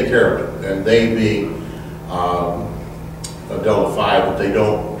used to take care of it, and they being a Delta Phi, but they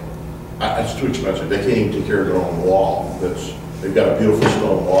don't. It's too expensive. They can't even take care of their own wall. They've got a beautiful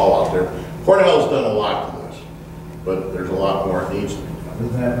stone wall out there. Cornell's done a lot to this, but there's a lot more it needs to be done.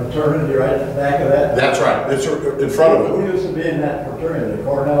 Isn't that fraternity right at the back of that? That's right. It's in front of Who it. used to be in that fraternity?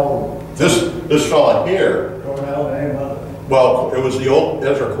 Cornell? This fella here. Cornell name of it? Well, it was the old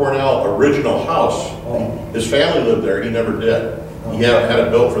Ezra Cornell original house. Oh. His family lived there. He never did. He had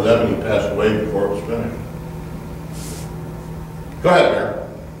it built for them, and he passed away before it was finished. Go ahead, Mayor.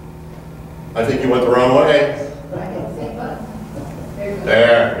 I think you went the wrong way.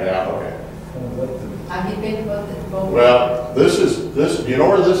 There, yeah, okay. Well, this. Do you know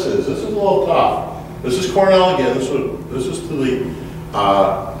where this is? This is a little tough. This is Cornell again. This is to the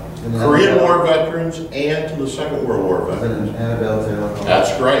Korean War veterans and to the Second World War veterans. Annabelle Taylor.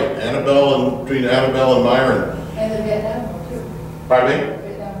 That's right. Between Annabelle and Myron. And the Vietnam War too. Pardon me?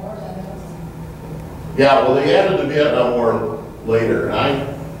 Vietnam War, Yeah, well, they added the Vietnam War later, and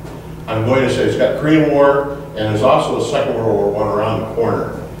I'm going to say it's got Korean War, and there's also a Second World War one around the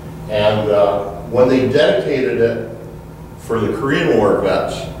corner. And when they dedicated it for the Korean War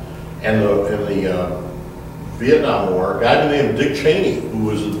vets and the Vietnam War, a guy by the name of Dick Cheney, who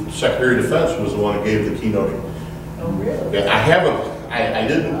was the Secretary of Defense, was the one who gave the keynote. Oh, really? Yeah, I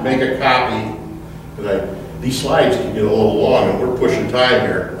didn't make a copy, because these slides can get a little long, and we're pushing time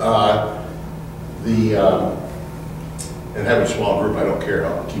here. And having a small group, I don't care,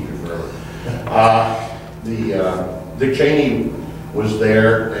 I'll keep you forever. Dick Cheney was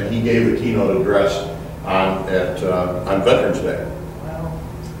there, and he gave a keynote address on Veterans Day. Wow.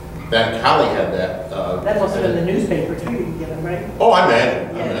 That Holly had that. That must have been the newspaper too, you can get them, right? Oh, I'm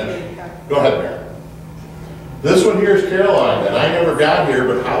in. Go ahead, Mayor. This one here is Caroline, and I never got here,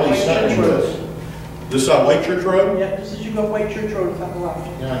 but Holly sent me this. This is on White Church Road? Yeah, this is you go White Church Road, top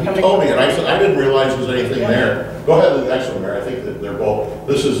left. Yeah, he told me, and I said, I didn't realize there was anything there. Go ahead to the next one, Mayor. I think that they're both,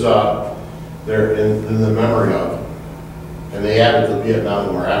 this is, they're in the memory of, and they added the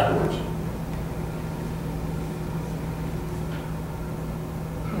Vietnam War afterwards.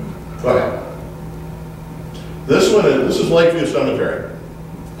 Go ahead. This is Lakeview Cemetery.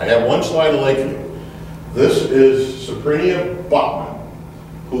 I have one slide of Lakeview. This is Sabrina Buckman,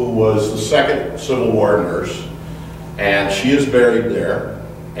 who was the second Civil War nurse, and she is buried there.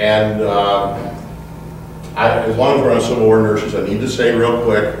 And as long as we're on Civil War nurses, I need to say real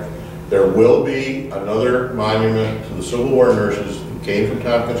quick, there will be another monument to the Civil War nurses who came from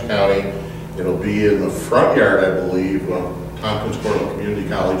Tompkins County. It'll be in the front yard, I believe, of Tompkins Community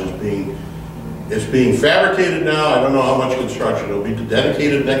College. It's being fabricated now. I don't know how much construction. It'll be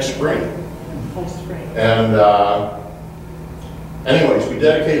dedicated next spring. And anyways, we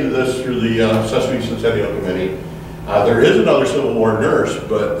dedicated this through the Sesame Centennial Committee. There is another Civil War nurse,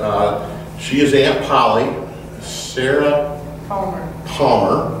 but she is Aunt Polly, Sarah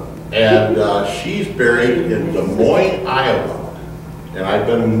Palmer, and she's buried in Des Moines, Iowa.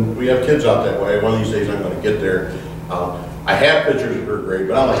 And we have kids out that way. One of these days I'm going to get there. I have pictures of her grave,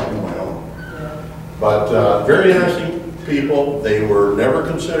 but I like to do my own. But very interesting people. They were never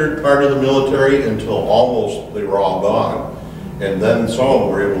considered part of the military until almost they were all gone. And then some of them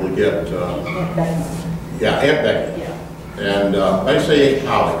were able to get, yeah, Aunt Becky. Yeah. And I say Aunt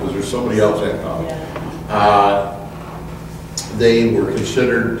Polly because there's somebody else Aunt Polly. Yeah. They were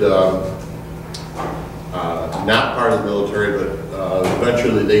considered not part of the military, but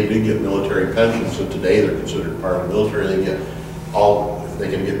eventually they did get military pensions. So today they're considered part of the military. They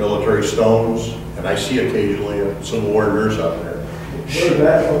can get military stones, and I see occasionally a Civil War nurse out there. Where is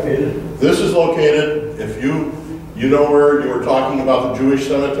that located? This is located, if you know where you were talking about the Jewish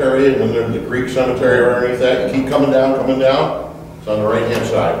cemetery, and then there's the Greek cemetery underneath that, you keep coming down, it's on the right-hand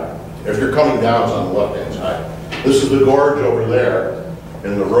side. If you're coming down, it's on the left-hand side. This is the gorge over there,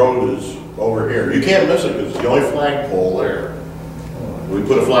 and the road is over here. You can't miss it, because it's the only flagpole there. We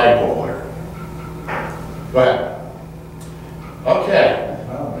put a flagpole there. Go ahead. Okay.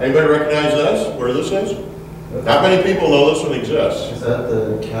 Anybody recognize this, where this is? Not many people know this one exists. Is that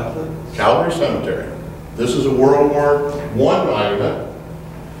the Catholic? Calvary Cemetery. This is a World War I monument,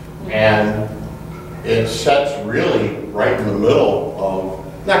 and it sets really right in the middle of,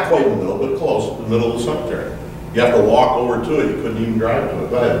 not quite in the middle, but close to the middle of the cemetery. You have to walk over to it. You couldn't even drive to it.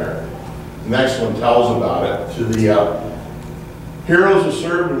 Go ahead there. The next one tells about it. To the heroes who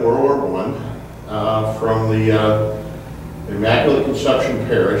served in World War I from the Immaculate Conception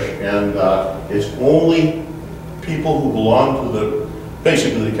Parish, and it's only people who belong to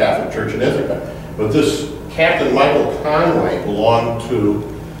basically the Catholic Church in Ithaca. But this Captain Michael Conway belonged to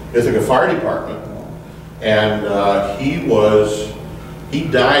Ithaca Fire Department, and he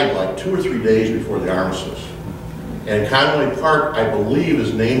died like 2 or 3 days before the armistice. And Conway Park, I believe,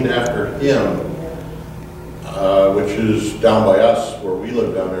 is named after him, which is down by us, where we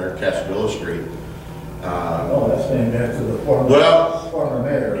live down there at Casadilla Street. Oh, that's named after the former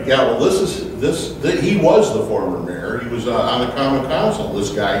mayor. Yeah, well, he was the former mayor. He was on the Common Council,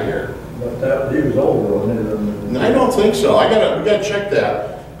 this guy here. But he was older, wasn't he? I don't think so. We gotta check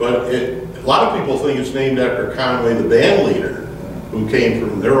that. But a lot of people think it's named after Conway, the band leader, who came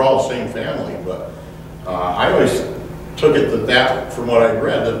from, they're all the same family, but I always took it that from what I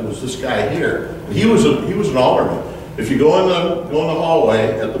read, that it was this guy here. And he was an alderman. If you go in the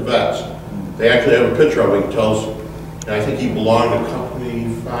hallway at the vets, they actually have a picture of him. He tells, and I think he belonged to Company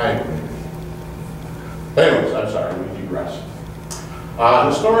 5. But anyways, I'm sorry, we digress.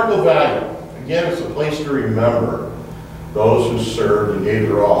 Historical value. Again, it's a place to remember those who served and gave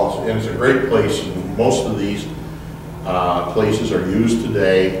their all. And it's a great place. And most of these places are used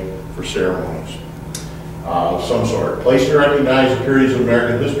today for ceremonies of some sort. Place to recognize the periods of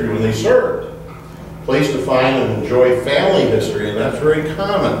American history when they served. Place to find and enjoy family history, and that's very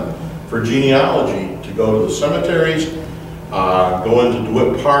common for genealogy, to go to the cemeteries, go into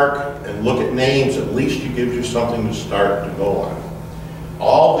DeWitt Park and look at names. At least it gives you something to start to go on.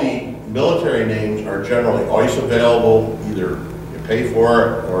 All the military names are generally always available. Either you pay for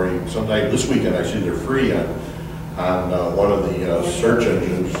it, or sometimes this weekend I see they're free on one of the search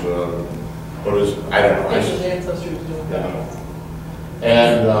engines. I don't know.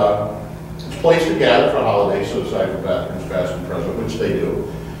 And it's a place to gather for holidays, so aside from veterans, past and present, which they do.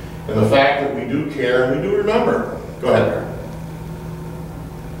 And the fact that we do care and we do remember. Go ahead, Mary.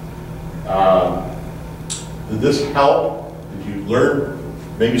 Did this help? Did you learn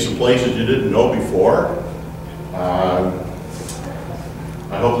maybe some places you didn't know before?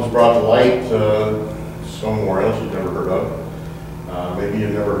 I hope this brought to light some memorials you've never heard of. Maybe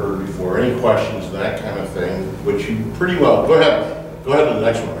you've never heard before. Any questions, that kind of thing, which you pretty well, go ahead to the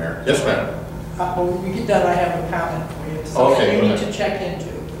next one, Mayor. Yes, ma'am. When we get done, I have a comment for you. Okay, Something you go need ahead. to check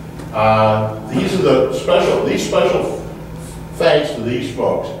into. These are these special thanks to these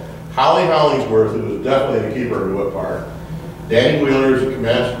folks. Holly Hollingsworth, who was definitely the keeper of Whip Park. Danny Wheeler is the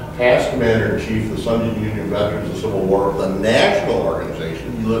past Commander-in-Chief of the Sunday Union Veterans of the Civil War, the national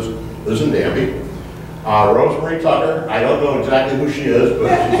organization. He lives in Danby. Rosemary Tucker, I don't know exactly who she is, but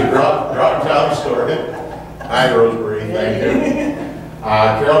she's a Groton County historian. Hi, Rosemary, thank you.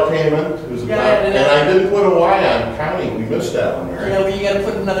 Carol Kamen, who's a and I didn't put a Y on county. We missed that one, Mary. Yeah, but you got to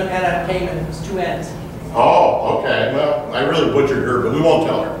put another N on payment. It's 2 N's. Oh, okay. Well, I really butchered her, but we won't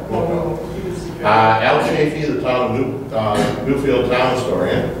tell her. We won't tell her. Al Chafee, the town of Newfield town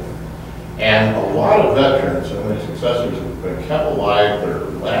historian, and a lot of veterans and their successors have been kept alive. They're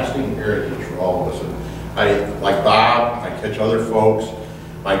lasting heritage for all of us. And like Bob, I catch other folks.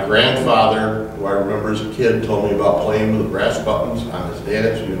 My grandfather, who I remember as a kid, told me about playing with the brass buttons on his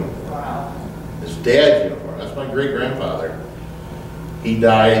dad's uniform. Wow. His dad's uniform. That's my great-grandfather. He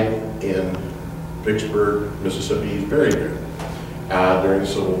died in Vicksburg, Mississippi. He's buried there during the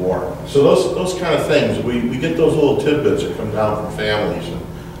Civil War. So those kind of things, we get those little tidbits that come down from families, and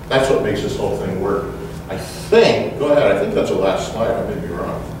that's what makes this whole thing work. I think, go ahead, I think that's the last slide. I may be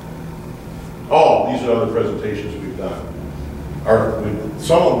wrong. Oh, these are other presentations we've done.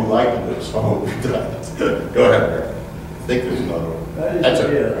 Some of them we like to do, some of them we've done. Go ahead, Eric. I think there's another one. That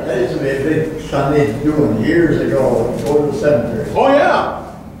used to be a big Sunday doing years ago, go to the cemetery. Oh, yeah.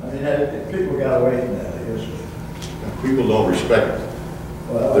 I mean, people got away from that, I guess. People don't respect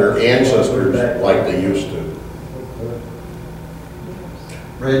their ancestors like they used to.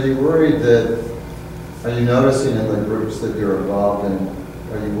 Ray, are you worried that, are you noticing in the groups that you're involved in,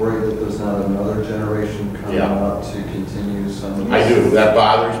 are you worried that there's not another generation coming up to continue some of this? I do. That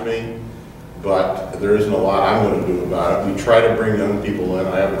bothers me, but there isn't a lot I'm going to do about it. We try to bring young people in.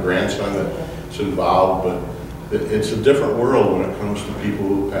 I have a grandson that's involved, but it's a different world when it comes to people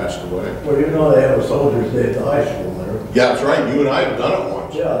who passed away. Well, you know they have a Soldiers' Day at the high school there. Yeah, that's right. You and I have done it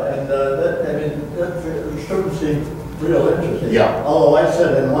once. Yeah, and the students seem real interesting. Yeah. Although I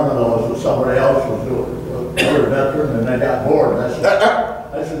said in one of those that somebody else was doing, another veteran, and they got bored.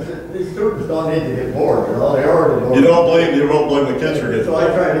 I said, these students don't need to get bored, you know, they already bored. You don't blame the kids for getting So I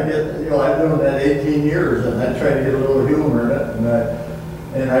try to get, you know, I've been doing that 18 years, and I try to get a little humor in it,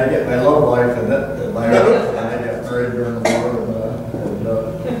 and I get my love life in it, and I got married during the war,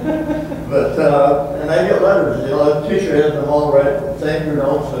 and I get letters, you know, the teacher has them all write thank you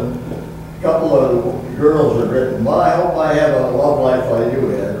notes, and a couple of girls have written, well, I hope I have a love life like you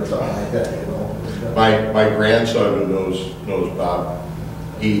had, or something like that, you know. My grandson who knows Bob,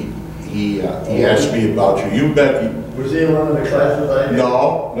 he asked me about you. You bet. Was he in one of the classes I did?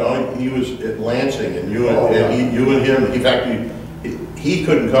 No, he was at Lansing, and you and him. In fact, he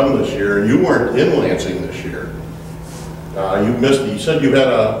couldn't come this year, and you weren't in Lansing this year. You missed. You said you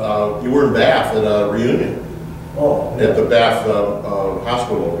had you were in Bath at a reunion. Oh. Yeah. At the Bath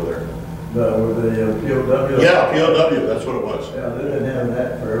hospital over there. With the POW? Yeah, POW. That's what it was. Yeah, they didn't have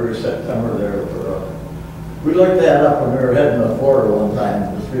that for every September there. We looked that up when we were heading to Florida one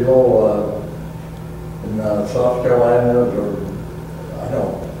time, just below in South Carolina, or I don't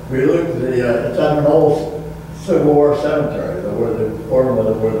know. We looked at it's on an old Civil War cemetery, where the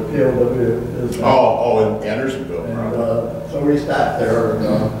POW is. Oh, in Andersonville. And so we stopped there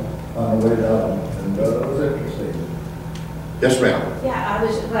on the way down, and it was interesting. Yes, ma'am. Yeah,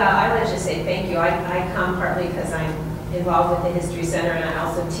 I would just say thank you. I come partly because I'm involved with the History Center, and I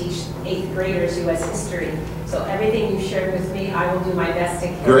also teach 8th graders U.S. history. So everything you've shared with me, I will do my best to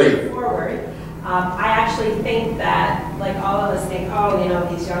carry forward. I actually think that, like all of us think, oh, you know,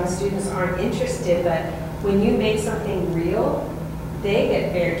 these young students aren't interested, but when you make something real, they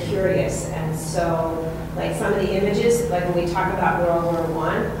get very curious. And so, like some of the images, like when we talk about World War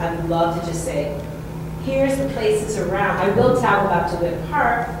I, I'd love to just say, here's the places around. I will talk about DeWitt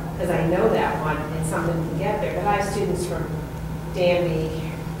Park, because I know that one, and some of them can get there. But I have students from Danby,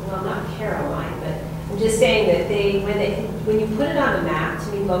 well, not Caroline, but I'm just saying that when you put it on a map,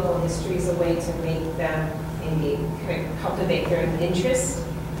 to me, local history is a way to make them cultivate their interest,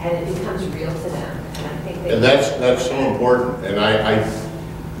 and it becomes real to them. And I think that's so important. And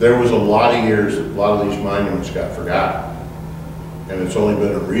there was a lot of years that a lot of these monuments got forgotten. And it's only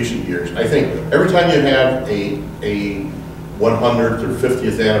been in recent years. I think every time you have a 100th or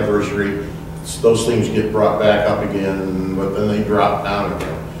 50th anniversary, those things get brought back up again, but then they drop down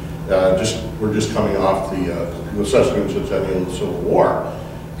again. We're just coming off the centennial of the Civil War,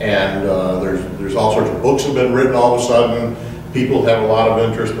 And there's all sorts of books have been written all of a sudden. People have a lot of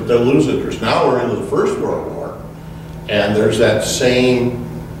interest, but they lose interest. Now we're into the First World War, and there's that same,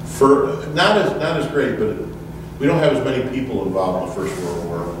 not as great, but we don't have as many people involved in the First World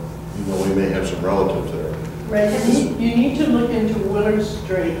War, even though we may have some relatives there. Right, you need to look into Willard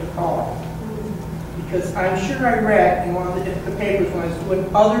Strait Hall. Because I'm sure I read in one of the papers when I was doing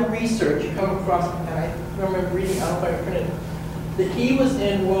other research come across, and I remember reading, I don't know if I printed it, that he was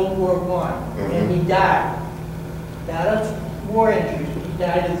in World War I, and he died. Not of war injuries, but he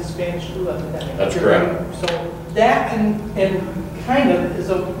died of the Spanish flu epidemic. That's correct. So that and kind of is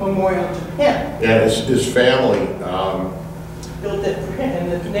a memorial to him. Yeah, his family. Built it for him,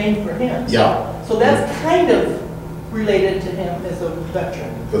 and it's named for him. Yeah. So that's kind of related to him as a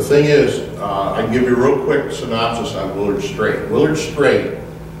veteran. The thing is, I can give you a real quick synopsis on Willard Strait. Willard Strait,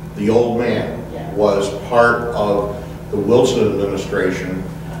 the old man, was part of the Wilson administration,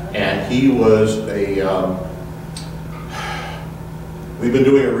 and he was a, we've been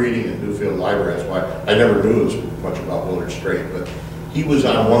doing a reading at Newfield Library, that's why I never knew as much about Willard Strait, but he was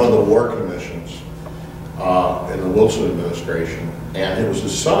on one of the war commissions in the Wilson administration, and it was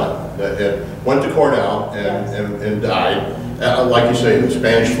his son that went to Cornell and died. Like you say, the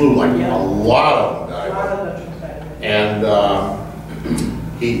Spanish flu, like a lot of them died. A lot of veterans died. And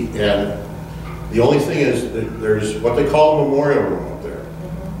the only thing is that there's what they call a memorial room up there.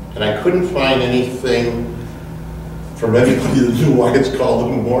 And I couldn't find anything from anybody that knew why it's called the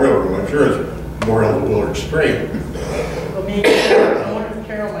memorial room. I'm sure it's Memorial to Willard Strait. Well, maybe, I wonder if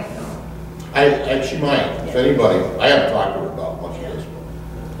Carol might know. She might, if anybody. I haven't talked to her about much of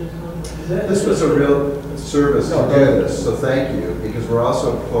this. This was a real service to do this, so thank you, because we're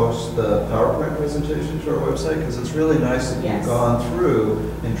also post the PowerPoint presentation to our website, because it's really nice that you've gone through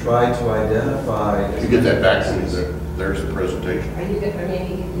and tried to identify. If you get that back to me, there's the presentation. Are you good? I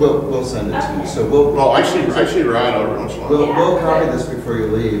mean, We'll send it to you. So we'll. Oh, I see Ryan every once in a while. We'll copy this before you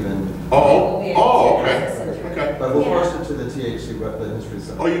leave, and. Okay. But we'll post it to the THC web, the History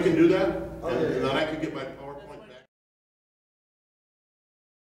Center. Oh, you can do that? Oh, yeah. And then I could get my PowerPoint back.